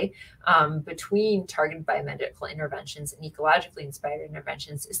interplay between targeted biomedical interventions and ecologically inspired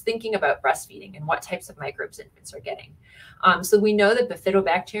interventions is thinking about breastfeeding and what types of microbes infants are getting. So we know that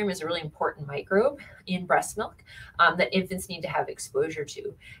bifidobacterium is a really important microbe in breast milk that infants need to have exposure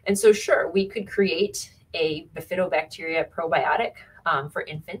to. And so sure, we could create a bifidobacteria probiotic for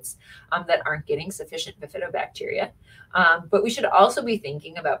infants that aren't getting sufficient bifidobacteria. But we should also be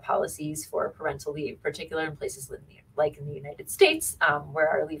thinking about policies for parental leave, particularly in places like in the United States, where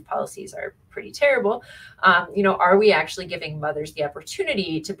our leave policies are pretty terrible. Are we actually giving mothers the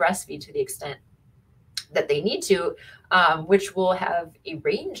opportunity to breastfeed to the extent that they need to, which will have a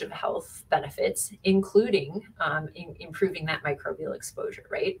range of health benefits, including improving that microbial exposure,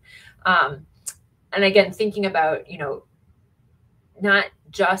 right? And again, thinking about, not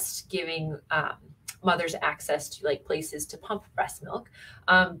just giving mothers access to like places to pump breast milk,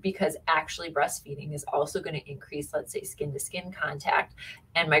 because actually breastfeeding is also going to increase, let's say, skin to skin contact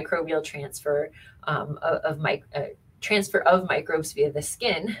and microbial transfer of microbes via the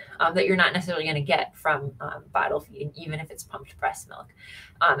skin that you're not necessarily going to get from bottle feeding, even if it's pumped breast milk.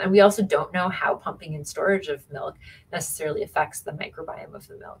 And we also don't know how pumping and storage of milk necessarily affects the microbiome of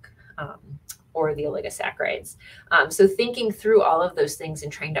the milk or the oligosaccharides. So thinking through all of those things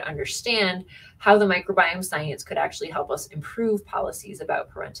and trying to understand how the microbiome science could actually help us improve policies about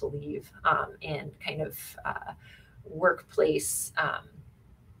parental leave and kind of workplace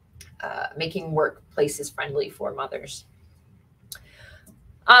making workplaces friendly for mothers.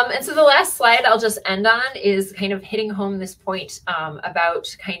 And so the last slide I'll just end on is kind of hitting home this point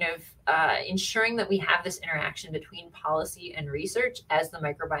about kind of ensuring that we have this interaction between policy and research as the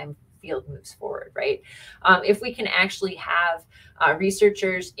microbiome field moves forward, right? If we can actually have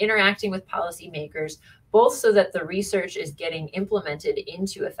researchers interacting with policymakers, both so that the research is getting implemented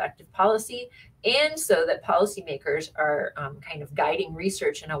into effective policy and so that policymakers are kind of guiding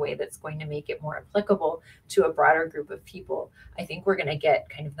research in a way that's going to make it more applicable to a broader group of people, I think we're going to get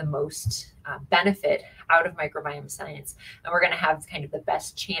kind of the most benefit out of microbiome science. And we're going to have kind of the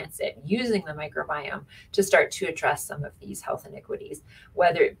best chance at using the microbiome to start to address some of these health inequities,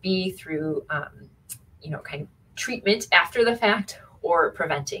 whether it be through, kind of treatment after the fact or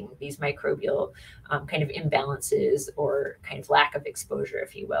preventing these microbial kind of imbalances or kind of lack of exposure,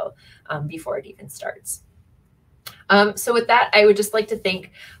 if you will, before it even starts. So with that, I would just like to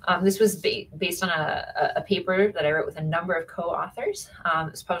thank, this was based on a paper that I wrote with a number of co-authors.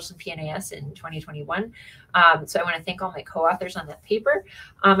 It was published in PNAS in 2021. So I want to thank all my co-authors on that paper.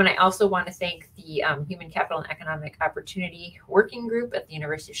 And I also want to thank the Human Capital and Economic Opportunity Working Group at the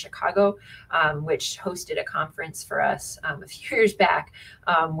University of Chicago, which hosted a conference for us a few years back,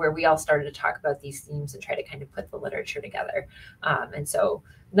 where we all started to talk about these themes and try to kind of put the literature together. And so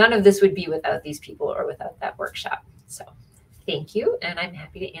none of this would be without these people or without that workshop. So thank you, and I'm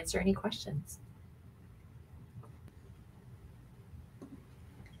happy to answer any questions.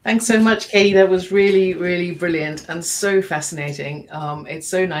 Thanks so much, Katie. That was really, really brilliant and so fascinating. It's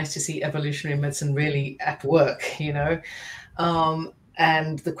so nice to see evolutionary medicine really at work, and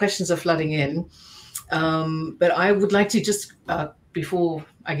the questions are flooding in. But I would like to just, before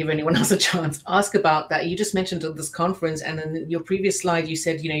I give anyone else a chance, ask about that. You just mentioned at this conference, and in your previous slide, you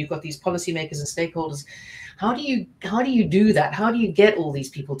said, you've got these policymakers and stakeholders. How do you do that? How do you get all these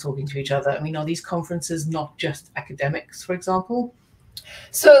people talking to each other? I mean, are these conferences not just academics, for example?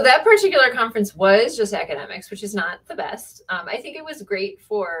 So that particular conference was just academics, which is not the best. I think it was great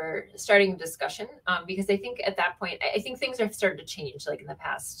for starting a discussion because I think at that point, I think things have started to change like in the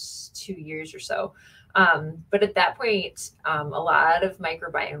past 2 years or so. But at that point, a lot of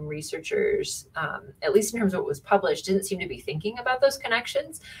microbiome researchers, at least in terms of what was published, didn't seem to be thinking about those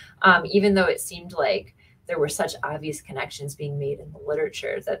connections, even though it seemed like there were such obvious connections being made in the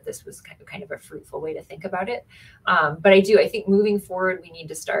literature that this was kind of a fruitful way to think about it. But I think moving forward, we need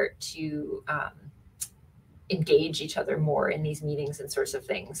to start to engage each other more in these meetings and sorts of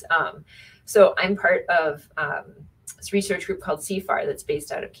things. So I'm part of this research group called CFAR that's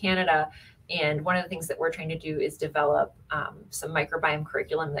based out of Canada. And one of the things that we're trying to do is develop some microbiome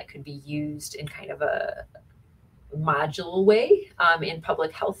curriculum that could be used in kind of a module way in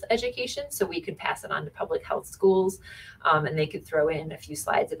public health education. So we could pass it on to public health schools and they could throw in a few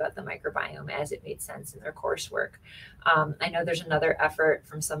slides about the microbiome as it made sense in their coursework. I know there's another effort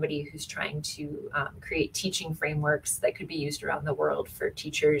from somebody who's trying to create teaching frameworks that could be used around the world for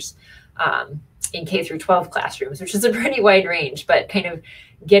teachers in K through 12 classrooms, which is a pretty wide range, but kind of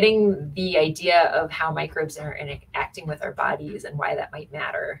getting the idea of how microbes are interacting with our bodies and why that might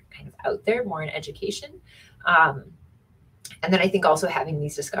matter kind of out there more in education. And then I think also having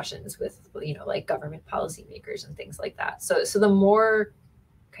these discussions with, like government policymakers and things like that. So the more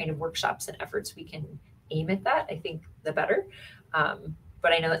kind of workshops and efforts we can aim at that, I think the better.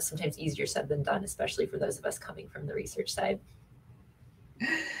 But I know that's sometimes easier said than done, especially for those of us coming from the research side.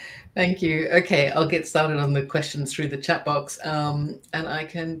 Thank you. Okay, I'll get started on the questions through the chat box, and I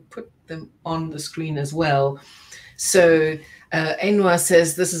can put them on the screen as well. So Enwa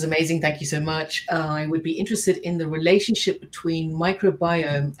says, this is amazing. Thank you so much. I would be interested in the relationship between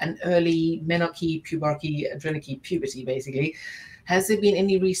microbiome and early menarche, pubarche, adrenarche, puberty, basically. Has there been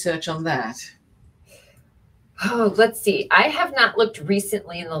any research on that? Oh, let's see. I have not looked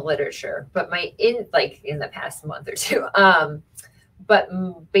recently in the literature, but in the past month or two.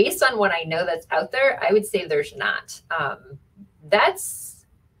 But based on what I know that's out there, I would say there's not. That's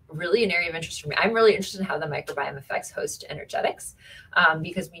really an area of interest for me. I'm really interested in how the microbiome affects host energetics,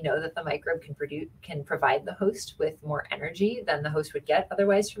 because we know that the microbe can provide the host with more energy than the host would get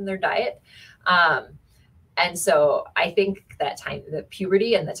otherwise from their diet. And so I think that the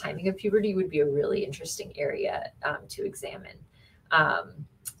puberty and the timing of puberty would be a really interesting area to examine.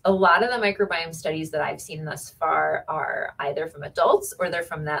 A lot of the microbiome studies that I've seen thus far are either from adults or they're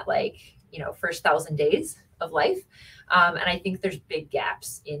from that first 1,000 days of life. And I think there's big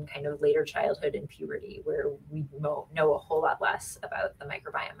gaps in kind of later childhood and puberty where we know a whole lot less about the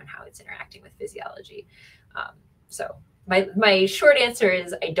microbiome and how it's interacting with physiology. So my short answer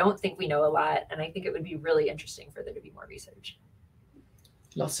is I don't think we know a lot, and I think it would be really interesting for there to be more research.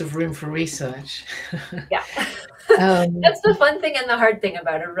 Lots of room for research. Yeah. That's the fun thing and the hard thing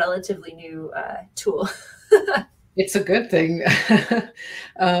about a relatively new tool. It's a good thing.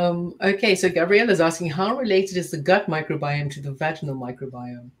 Okay, so Gabrielle is asking, how related is the gut microbiome to the vaginal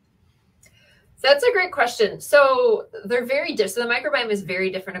microbiome? That's a great question. So they're very different. So the microbiome is very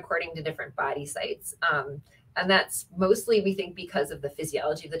different according to different body sites. And that's mostly, we think, because of the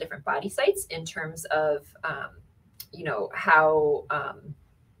physiology of the different body sites in terms of,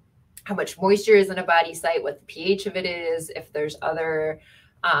 how much moisture is in a body site, what the pH of it is, if there's other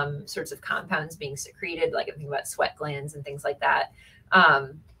sorts of compounds being secreted, like I think about sweat glands and things like that.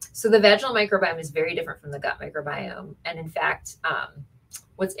 So the vaginal microbiome is very different from the gut microbiome. And in fact,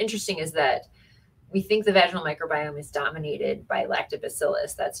 what's interesting is that we think the vaginal microbiome is dominated by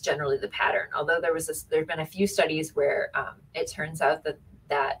lactobacillus. That's generally the pattern. Although there's been a few studies where it turns out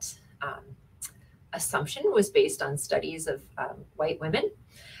that assumption was based on studies of white women.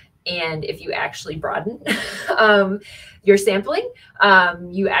 And if you actually broaden your sampling,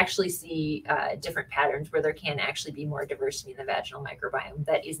 you actually see different patterns where there can actually be more diversity in the vaginal microbiome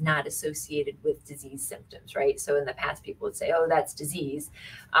that is not associated with disease symptoms, right? So in the past, people would say, oh, that's disease,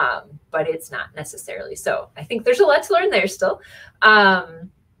 but it's not necessarily. So I think there's a lot to learn there still.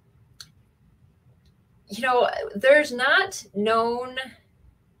 There's not known...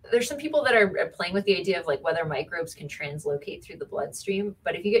 There's some people that are playing with the idea of like whether microbes can translocate through the bloodstream,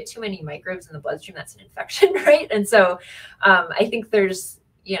 but if you get too many microbes in the bloodstream, that's an infection, right? And so I think there's,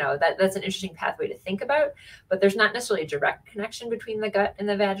 that's an interesting pathway to think about, but there's not necessarily a direct connection between the gut and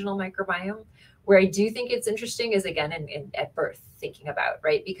the vaginal microbiome. Where I do think it's interesting is, again, at birth, thinking about,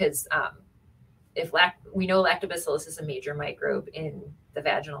 right? Because we know lactobacillus is a major microbe in the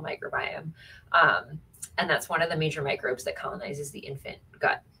vaginal microbiome, and that's one of the major microbes that colonizes the infant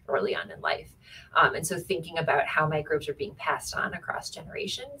gut early on in life. And so thinking about how microbes are being passed on across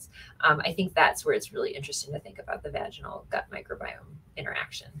generations, I think that's where it's really interesting to think about the vaginal gut microbiome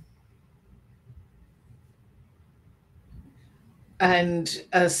interaction. And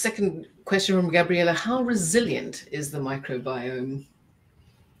a second question from Gabriella, how resilient is the microbiome?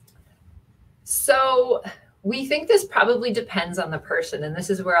 So we think this probably depends on the person, and this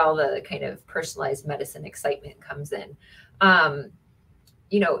is where all the kind of personalized medicine excitement comes in.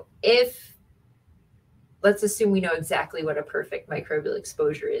 If let's assume we know exactly what a perfect microbial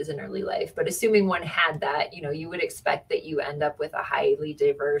exposure is in early life, but assuming one had that, you would expect that you end up with a highly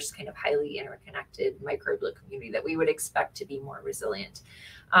diverse, kind of highly interconnected microbial community that we would expect to be more resilient.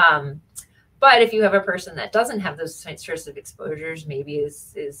 But if you have a person that doesn't have those sorts of exposures, maybe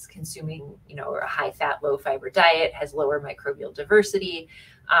is consuming, a high fat, low fiber diet, has lower microbial diversity,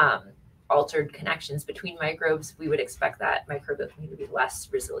 altered connections between microbes, we would expect that microbial community to be less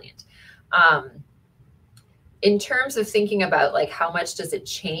resilient. In terms of thinking about like how much does it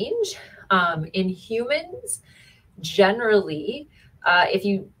change in humans, generally, if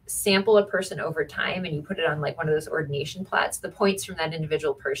you sample a person over time and you put it on like one of those ordination plots, the points from that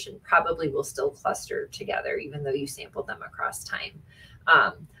individual person probably will still cluster together, even though you sampled them across time.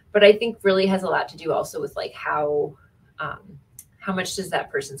 But I think really has a lot to do also with like how much does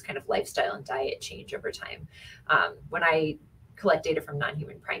that person's kind of lifestyle and diet change over time. When I collect data from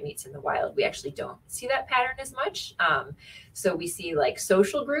non-human primates in the wild, we actually don't see that pattern as much. So we see like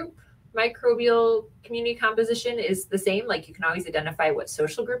social group microbial community composition is the same. Like you can always identify what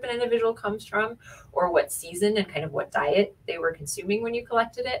social group an individual comes from or what season and kind of what diet they were consuming when you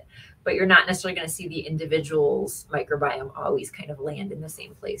collected it, but you're not necessarily going to see the individual's microbiome always kind of land in the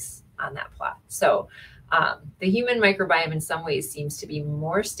same place on that plot. So the human microbiome in some ways seems to be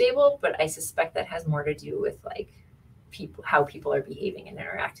more stable, but I suspect that has more to do with like how people are behaving and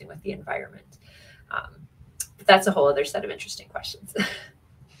interacting with the environment. But that's a whole other set of interesting questions.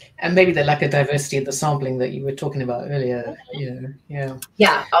 And maybe the lack of diversity in the sampling that you were talking about earlier.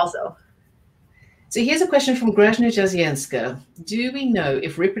 Yeah, also. So here's a question from Grażna Jazienska. Do we know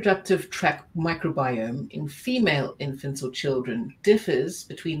if reproductive tract microbiome in female infants or children differs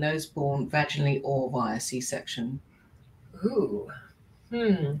between those born vaginally or via C-section?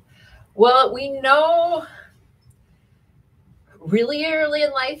 Well, we know really early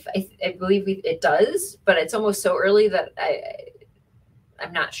in life, I believe it does, but it's almost so early that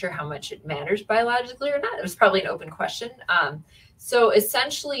I'm not sure how much it matters biologically or not. It was probably an open question. So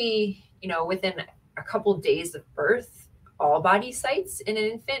essentially, within a couple of days of birth, all body sites in an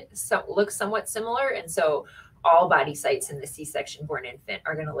infant look somewhat similar. And so all body sites in the C-section born infant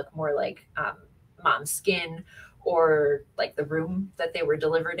are going to look more like mom's skin or like the room that they were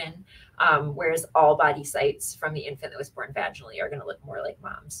delivered in. Whereas all body sites from the infant that was born vaginally are going to look more like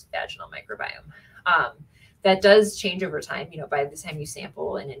mom's vaginal microbiome. That does change over time. By the time you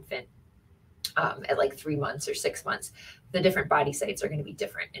sample an infant at like 3 months or 6 months, the different body sites are going to be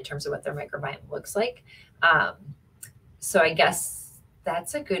different in terms of what their microbiome looks like. So I guess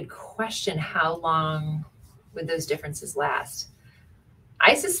that's a good question. How long would those differences last?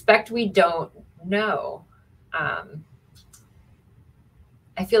 I suspect we don't know. I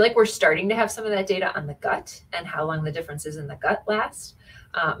feel like we're starting to have some of that data on the gut and how long the differences in the gut last.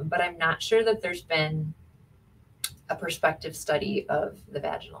 But I'm not sure that there's been a prospective study of the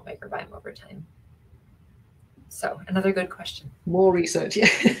vaginal microbiome over time. So another good question. More research, yeah.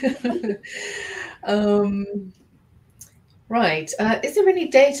 Right. Is there any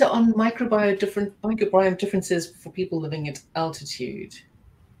data on microbiome differences for people living at altitude?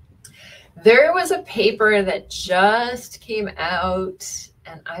 There was a paper that just came out,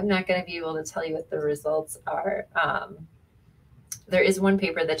 and I'm not going to be able to tell you what the results are. There is one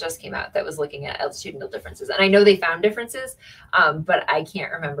paper that just came out that was looking at altitudinal differences. And I know they found differences, but I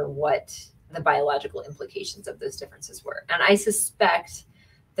can't remember what the biological implications of those differences were. And I suspect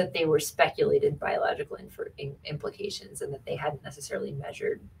that they were speculated biological implications and that they hadn't necessarily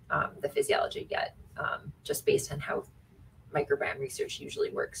measured the physiology yet, just based on how microbiome research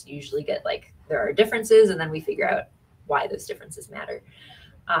usually works. You usually get like, there are differences, and then we figure out why those differences matter.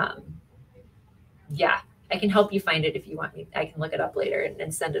 Yeah, I can help you find it if you want me. I can look it up later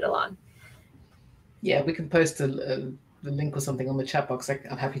and send it along. Yeah, we can post the link or something on the chat box.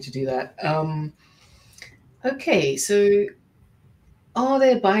 I'm happy to do that. Okay, so are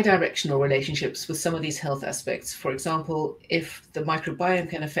there bidirectional relationships with some of these health aspects? For example, if the microbiome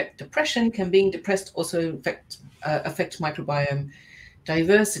can affect depression, can being depressed also affect microbiome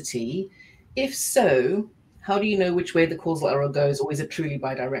diversity? If so, how do you know which way the causal arrow goes, or is it truly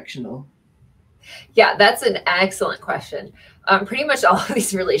bidirectional? Yeah, that's an excellent question. Pretty much all of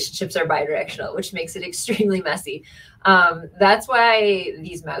these relationships are bidirectional, which makes it extremely messy. That's why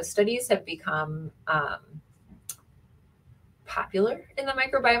these mouse studies have become popular in the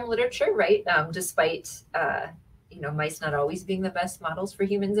microbiome literature, right? Despite mice not always being the best models for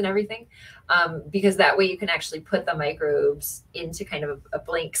humans and everything, because that way you can actually put the microbes into kind of a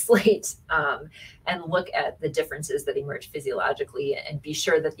blank slate, and look at the differences that emerge physiologically and be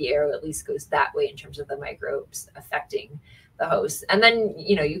sure that the arrow at least goes that way in terms of the microbes affecting the host. And then,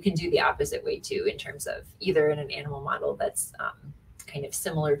 you can do the opposite way too, in terms of either in an animal model that's kind of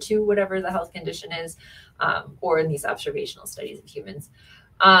similar to whatever the health condition is, or in these observational studies of humans.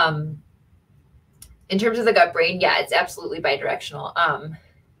 In terms of the gut brain, yeah, it's absolutely bidirectional.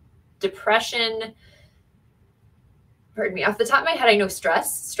 Depression, pardon me, off the top of my head, I know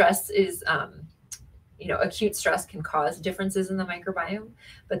stress is, acute stress can cause differences in the microbiome,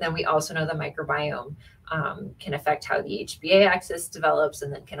 but then we also know the microbiome can affect how the HbA axis develops,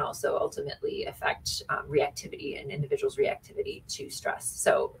 and then can also ultimately affect reactivity and individuals' reactivity to stress.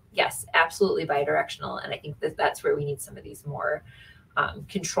 So yes, absolutely bidirectional. And I think that that's where we need some of these more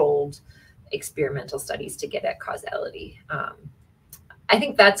controlled experimental studies to get at causality. I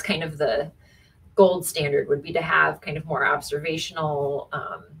think that's kind of the gold standard, would be to have kind of more observational,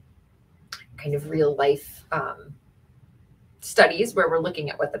 kind of real life studies where we're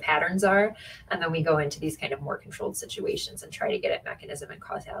looking at what the patterns are, and then we go into these kind of more controlled situations and try to get at mechanism and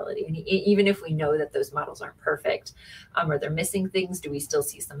causality. And even if we know that those models aren't perfect, or they're missing things, do we still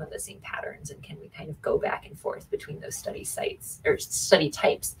see some of the same patterns, and can we kind of go back and forth between those study sites or study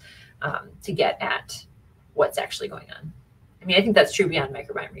types to get at what's actually going on? I mean, I think that's true beyond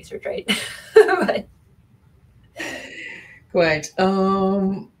microbiome research, right? But... Great.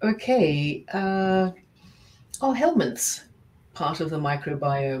 Okay. Helminths part of the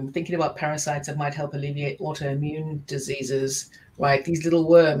microbiome? Thinking about parasites that might help alleviate autoimmune diseases, right? These little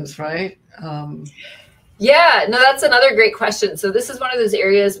worms, right? Yeah, no, that's another great question. So this is one of those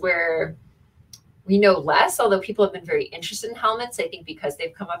areas where we know less, although people have been very interested in helminths, I think because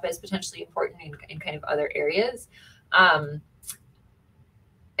they've come up as potentially important in kind of other areas.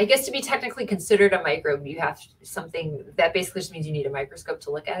 I guess to be technically considered a microbe, you have something that basically just means you need a microscope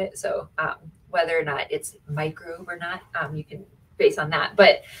to look at it. So whether or not it's microbe or not, you can base on that.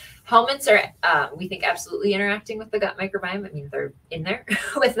 But helminths are, we think, absolutely interacting with the gut microbiome. I mean, they're in there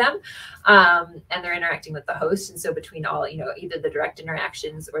with them, and they're interacting with the host. And so between all, either the direct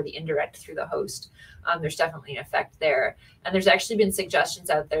interactions or the indirect through the host, there's definitely an effect there. And there's actually been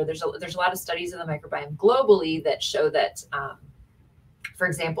suggestions out there. There's a lot of studies in the microbiome globally that show that, for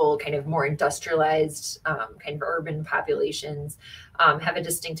example, kind of more industrialized, kind of urban populations have a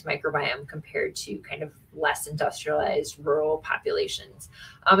distinct microbiome compared to kind of less industrialized rural populations.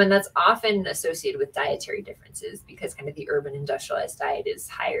 And that's often associated with dietary differences, because kind of the urban industrialized diet is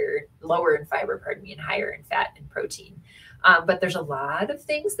lower in fiber, and higher in fat and protein. But there's a lot of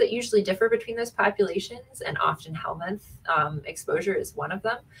things that usually differ between those populations, and often helminth exposure is one of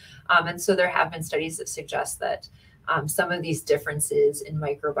them. And so there have been studies that suggest that some of these differences in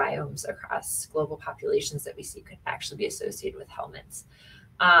microbiomes across global populations that we see could actually be associated with helminths.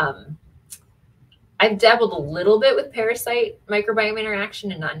 I've dabbled a little bit with parasite microbiome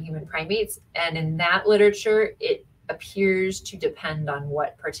interaction in non-human primates, and in that literature, it appears to depend on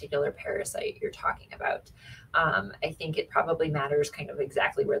what particular parasite you're talking about. I think it probably matters kind of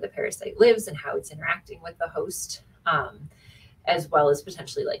exactly where the parasite lives and how it's interacting with the host, as well as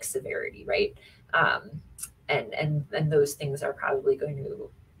potentially like severity, right? And those things are probably going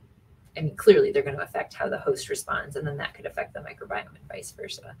to, I mean, clearly they're going to affect how the host responds, and then that could affect the microbiome and vice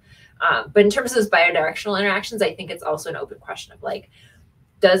versa. But in terms of those biodirectional interactions, I think it's also an open question of like,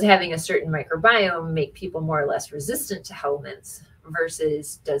 does having a certain microbiome make people more or less resistant to helminths,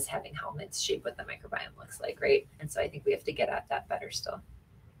 versus does having helminths shape what the microbiome looks like, right? And so I think we have to get at that better still.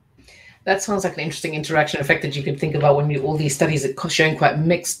 That sounds like an interesting interaction effect that you could think about when all these studies are showing quite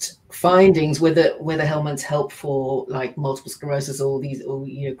mixed findings, whether helminths help for like multiple sclerosis or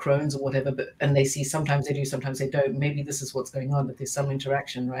Crohn's or whatever, and they see sometimes they do, sometimes they don't. Maybe this is what's going on, but there's some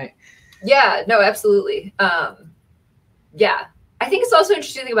interaction, right? Yeah, no, absolutely. Yeah, I think it's also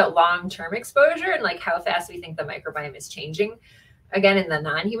interesting to think about long-term exposure and like how fast we think the microbiome is changing. Again, in the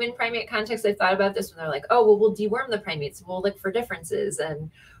non-human primate context, I've thought about this when they're like, oh, well, we'll deworm the primates, we'll look for differences,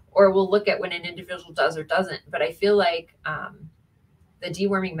 or we'll look at when an individual does or doesn't. But I feel like the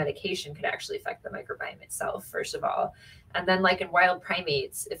deworming medication could actually affect the microbiome itself, first of all. And then like in wild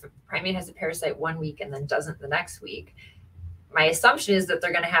primates, if a primate has a parasite 1 week and then doesn't the next week, my assumption is that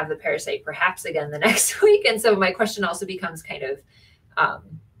they're going to have the parasite perhaps again the next week. And so my question also becomes kind of,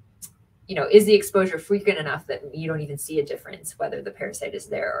 is the exposure frequent enough that you don't even see a difference whether the parasite is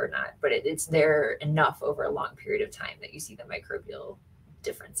there or not, but it's there enough over a long period of time that you see the microbial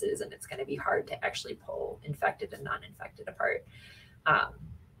differences, and it's going to be hard to actually pull infected and non-infected apart.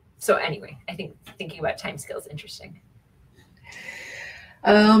 So anyway, I think thinking about timescale is interesting.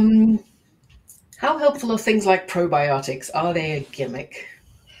 How helpful are things like probiotics? Are they a gimmick?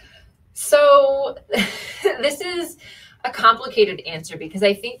 So this is a complicated answer because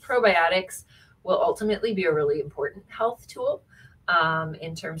I think probiotics will ultimately be a really important health tool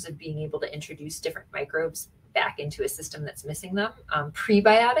in terms of being able to introduce different microbes back into a system that's missing them.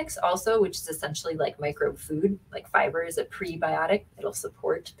 Prebiotics also, which is essentially like microbe food, like fiber is a prebiotic. It'll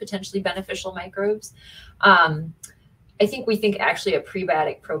support potentially beneficial microbes. I think we think actually a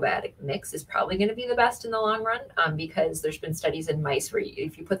prebiotic probiotic mix is probably going to be the best in the long run because there's been studies in mice where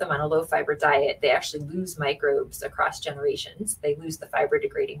if you put them on a low fiber diet, they actually lose microbes across generations. They lose the fiber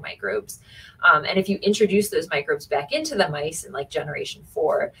degrading microbes. And if you introduce those microbes back into the mice in like generation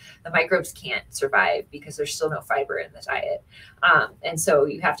 4, the microbes can't survive because there's still no fiber in the diet. And so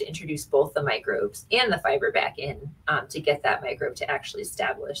you have to introduce both the microbes and the fiber back in to get that microbe to actually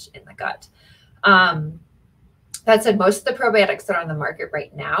establish in the gut. That said, most of the probiotics that are on the market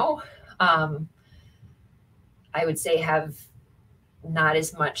right now, I would say have not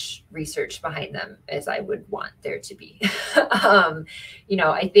as much research behind them as I would want there to be.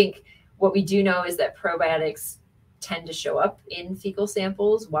 I think what we do know is that probiotics tend to show up in fecal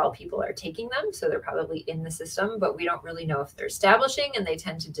samples while people are taking them. So they're probably in the system, but we don't really know if they're establishing, and they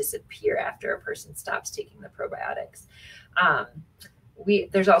tend to disappear after a person stops taking the probiotics.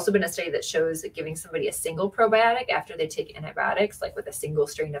 There's also been a study that shows that giving somebody a single probiotic after they take antibiotics, like with a single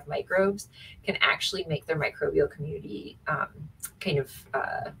strain of microbes, can actually make their microbial community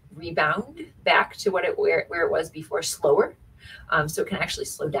rebound back to where it was before slower. So it can actually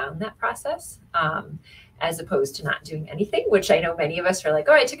slow down that process as opposed to not doing anything, which I know many of us are like,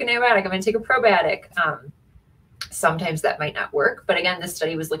 oh, I took an antibiotic, I'm going to take a probiotic. Sometimes that might not work. But again, this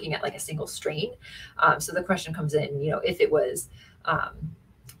study was looking at like a single strain. So the question comes in, if it was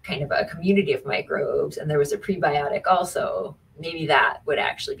kind of a community of microbes and there was a prebiotic also, maybe that would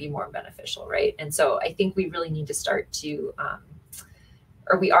actually be more beneficial, right? And so I think we really need to start to,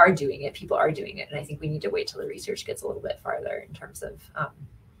 or we are doing it, people are doing it. And I think we need to wait till the research gets a little bit farther in terms of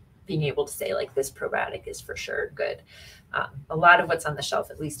being able to say like this probiotic is for sure good. A lot of what's on the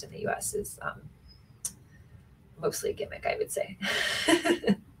shelf, at least in the US, is mostly a gimmick, I would say.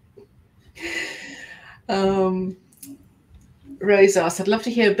 Rose asked, I'd love to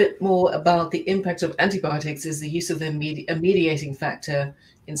hear a bit more about the impact of antibiotics. Is the use of them a mediating factor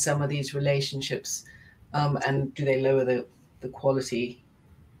in some of these relationships? And do they lower the quality?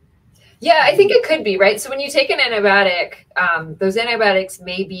 Yeah, I think it could be, right? So when you take an antibiotic, those antibiotics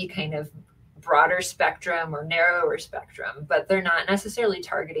may be kind of broader spectrum or narrower spectrum, but they're not necessarily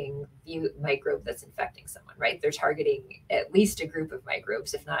targeting the microbe that's infecting someone, right? They're targeting at least a group of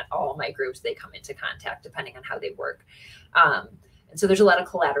microbes, if not all microbes they come into contact, depending on how they work. And so there's a lot of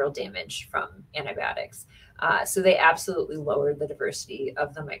collateral damage from antibiotics. So they absolutely lower the diversity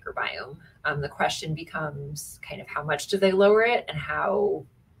of the microbiome. The question becomes kind of how much do they lower it, and how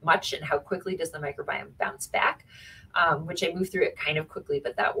much and how quickly does the microbiome bounce back? Which I moved through it kind of quickly,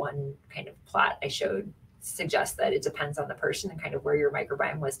 but that one kind of plot I showed suggests that it depends on the person and kind of where your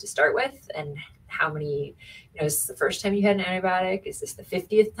microbiome was to start with, and how many, is this the first time you had an antibiotic? Is this the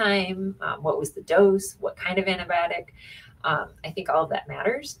 50th time? What was the dose? What kind of antibiotic? I think all of that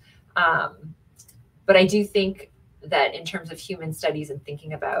matters. But I do think that in terms of human studies and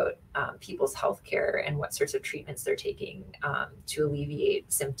thinking about people's healthcare and what sorts of treatments they're taking to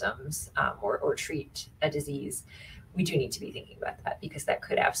alleviate symptoms or treat a disease, we do need to be thinking about that, because that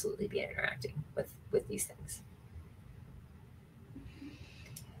could absolutely be interacting with these things.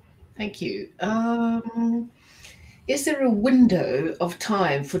 Thank you. Is there a window of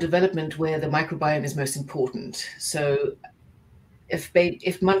time for development where the microbiome is most important? So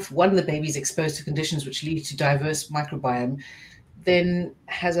if month 1 the baby is exposed to conditions which lead to diverse microbiome, then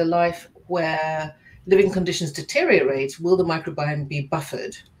has a life where living conditions deteriorate, will the microbiome be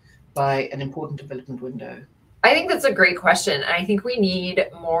buffered by an important development window? I think that's a great question. And I think we need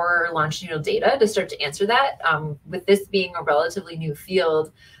more longitudinal data to start to answer that. With this being a relatively new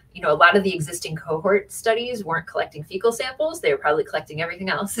field, a lot of the existing cohort studies weren't collecting fecal samples. They were probably collecting everything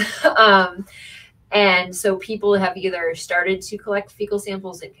else. And so people have either started to collect fecal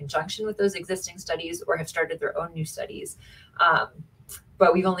samples in conjunction with those existing studies or have started their own new studies.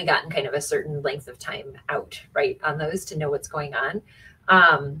 But we've only gotten kind of a certain length of time out, right, on those to know what's going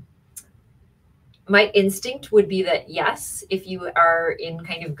on. My instinct would be that, yes, if you are in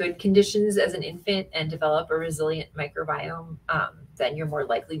kind of good conditions as an infant and develop a resilient microbiome, then you're more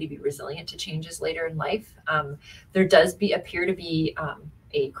likely to be resilient to changes later in life. There does appear to be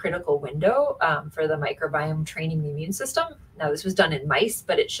a critical window for the microbiome training the immune system. Now, this was done in mice,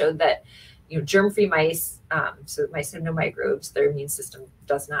 but it showed that, germ-free mice, so mice have no microbes, their immune system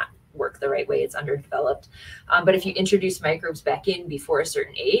does not work the right way, it's underdeveloped. But if you introduce microbes back in before a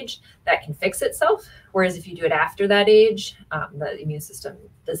certain age, that can fix itself. Whereas if you do it after that age, the immune system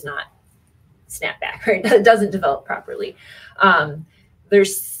does not snap back, right? It doesn't develop properly.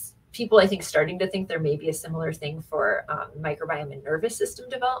 There's people, I think, starting to think there may be a similar thing for microbiome and nervous system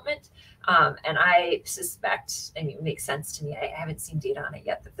development. And I suspect, I mean, it makes sense to me, I haven't seen data on it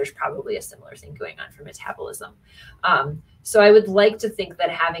yet, that there's probably a similar thing going on for metabolism. So I would like to think that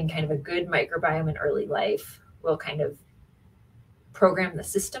having kind of a good microbiome in early life will kind of program the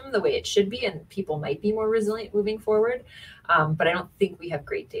system the way it should be, and people might be more resilient moving forward. But I don't think we have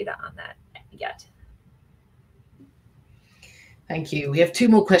great data on that yet. Thank you. We have 2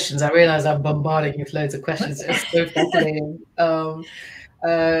 more questions. I realize I'm bombarding you with loads of questions. It's so fascinating.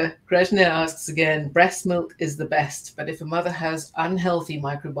 Greshna asks again, breast milk is the best, but if a mother has unhealthy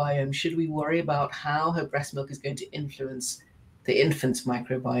microbiome, should we worry about how her breast milk is going to influence the infant's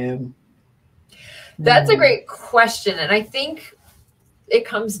microbiome? That's a great question. And I think it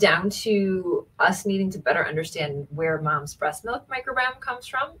comes down to us needing to better understand where mom's breast milk microbiome comes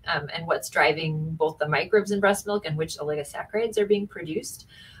from, and what's driving both the microbes in breast milk and which oligosaccharides are being produced.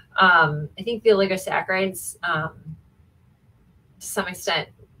 I think the oligosaccharides, to some extent,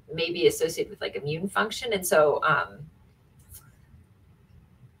 may be associated with like immune function. And so,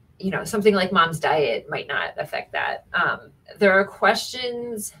 something like mom's diet might not affect that. There are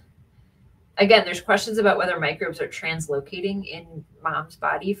questions. Again, there's questions about whether microbes are translocating in mom's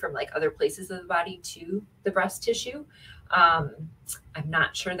body from like other places of the body to the breast tissue. I'm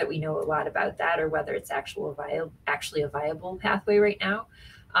not sure that we know a lot about that, or whether it's actually a viable pathway right now.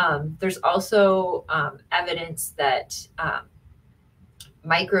 There's also evidence that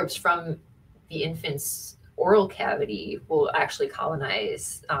microbes from the infant's oral cavity will actually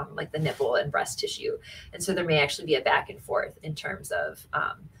colonize like the nipple and breast tissue. And so there may actually be a back and forth in terms of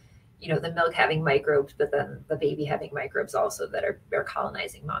the milk having microbes, but then the baby having microbes also that are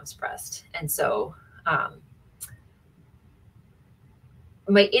colonizing mom's breast. And so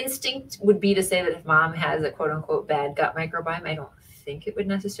my instinct would be to say that if mom has a quote unquote bad gut microbiome, I don't think it would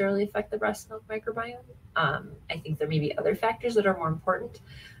necessarily affect the breast milk microbiome. I think there may be other factors that are more important,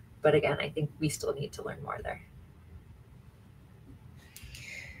 but again, I think we still need to learn more there.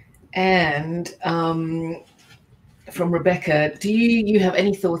 And from Rebecca, do you have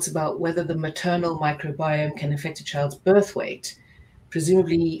any thoughts about whether the maternal microbiome can affect a child's birth weight,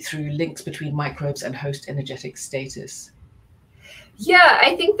 presumably through links between microbes and host energetic status? Yeah,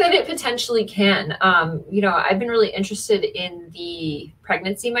 I think that it potentially can. I've been really interested in the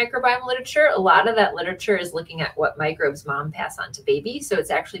pregnancy microbiome literature. A lot of that literature is looking at what microbes mom pass on to baby. So it's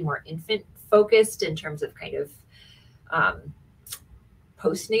actually more infant focused in terms of kind of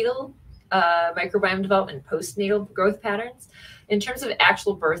postnatal microbiome development, postnatal growth patterns. In terms of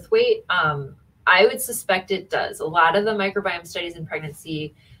actual birth weight, I would suspect it does. A lot of the microbiome studies in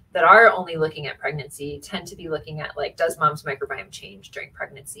pregnancy that are only looking at pregnancy tend to be looking at like, does mom's microbiome change during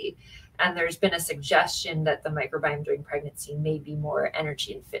pregnancy? And there's been a suggestion that the microbiome during pregnancy may be more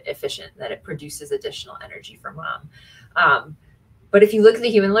energy efficient, that it produces additional energy for mom. But if you look at the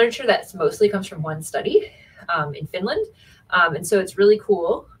human literature, that mostly comes from one study in Finland. And so it's really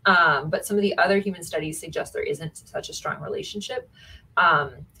cool. But some of the other human studies suggest there isn't such a strong relationship.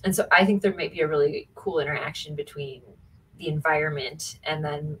 And so I think there might be a really cool interaction between the environment and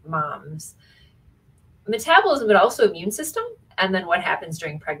then mom's metabolism, but also immune system, and then what happens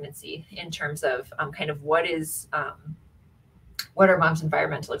during pregnancy in terms of kind of what are mom's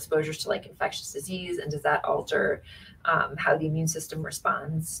environmental exposures to like infectious disease, and does that alter how the immune system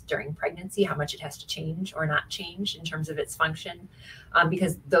responds during pregnancy, how much it has to change or not change in terms of its function,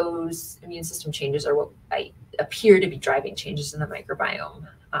 because those immune system changes are what appear to be driving changes in the microbiome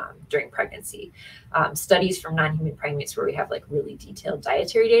during pregnancy. Studies from non-human primates where we have like really detailed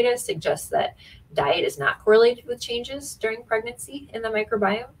dietary data suggest that diet is not correlated with changes during pregnancy in the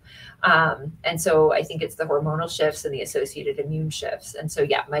microbiome. And so I think it's the hormonal shifts and the associated immune shifts. And so,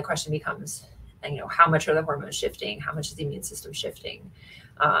 yeah, my question becomes, how much are the hormones shifting? How much is the immune system shifting?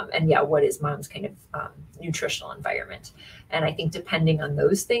 And yeah, what is mom's kind of nutritional environment? And I think depending on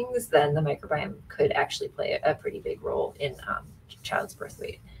those things, then the microbiome could actually play a pretty big role in child's birth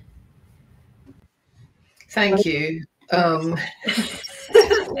weight. Thank you.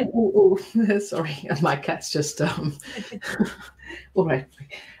 Sorry, my cat's just all right.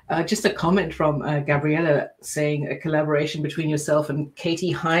 Just a comment from Gabriella saying a collaboration between yourself and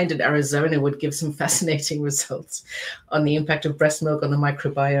Katie Hind in Arizona would give some fascinating results on the impact of breast milk on the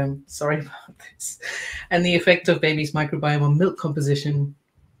microbiome. Sorry about this. And the effect of baby's microbiome on milk composition.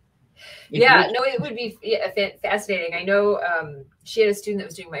 It would be fascinating. I know she had a student that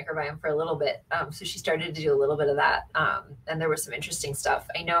was doing microbiome for a little bit. So she started to do a little bit of that. And there was some interesting stuff.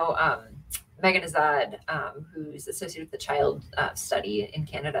 I know Megan Azad, who's associated with the child study in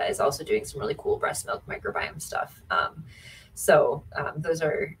Canada, is also doing some really cool breast milk microbiome stuff. So those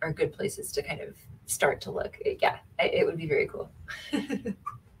are good places to kind of start to look. Yeah, it would be very cool.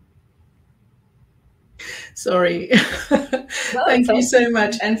 Sorry. Thank you so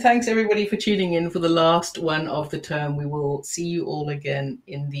much. And thanks everybody for tuning in for the last one of the term. We will see you all again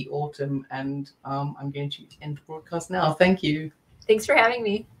in the autumn. And I'm going to end the broadcast now. Thank you. Thanks for having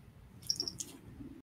me.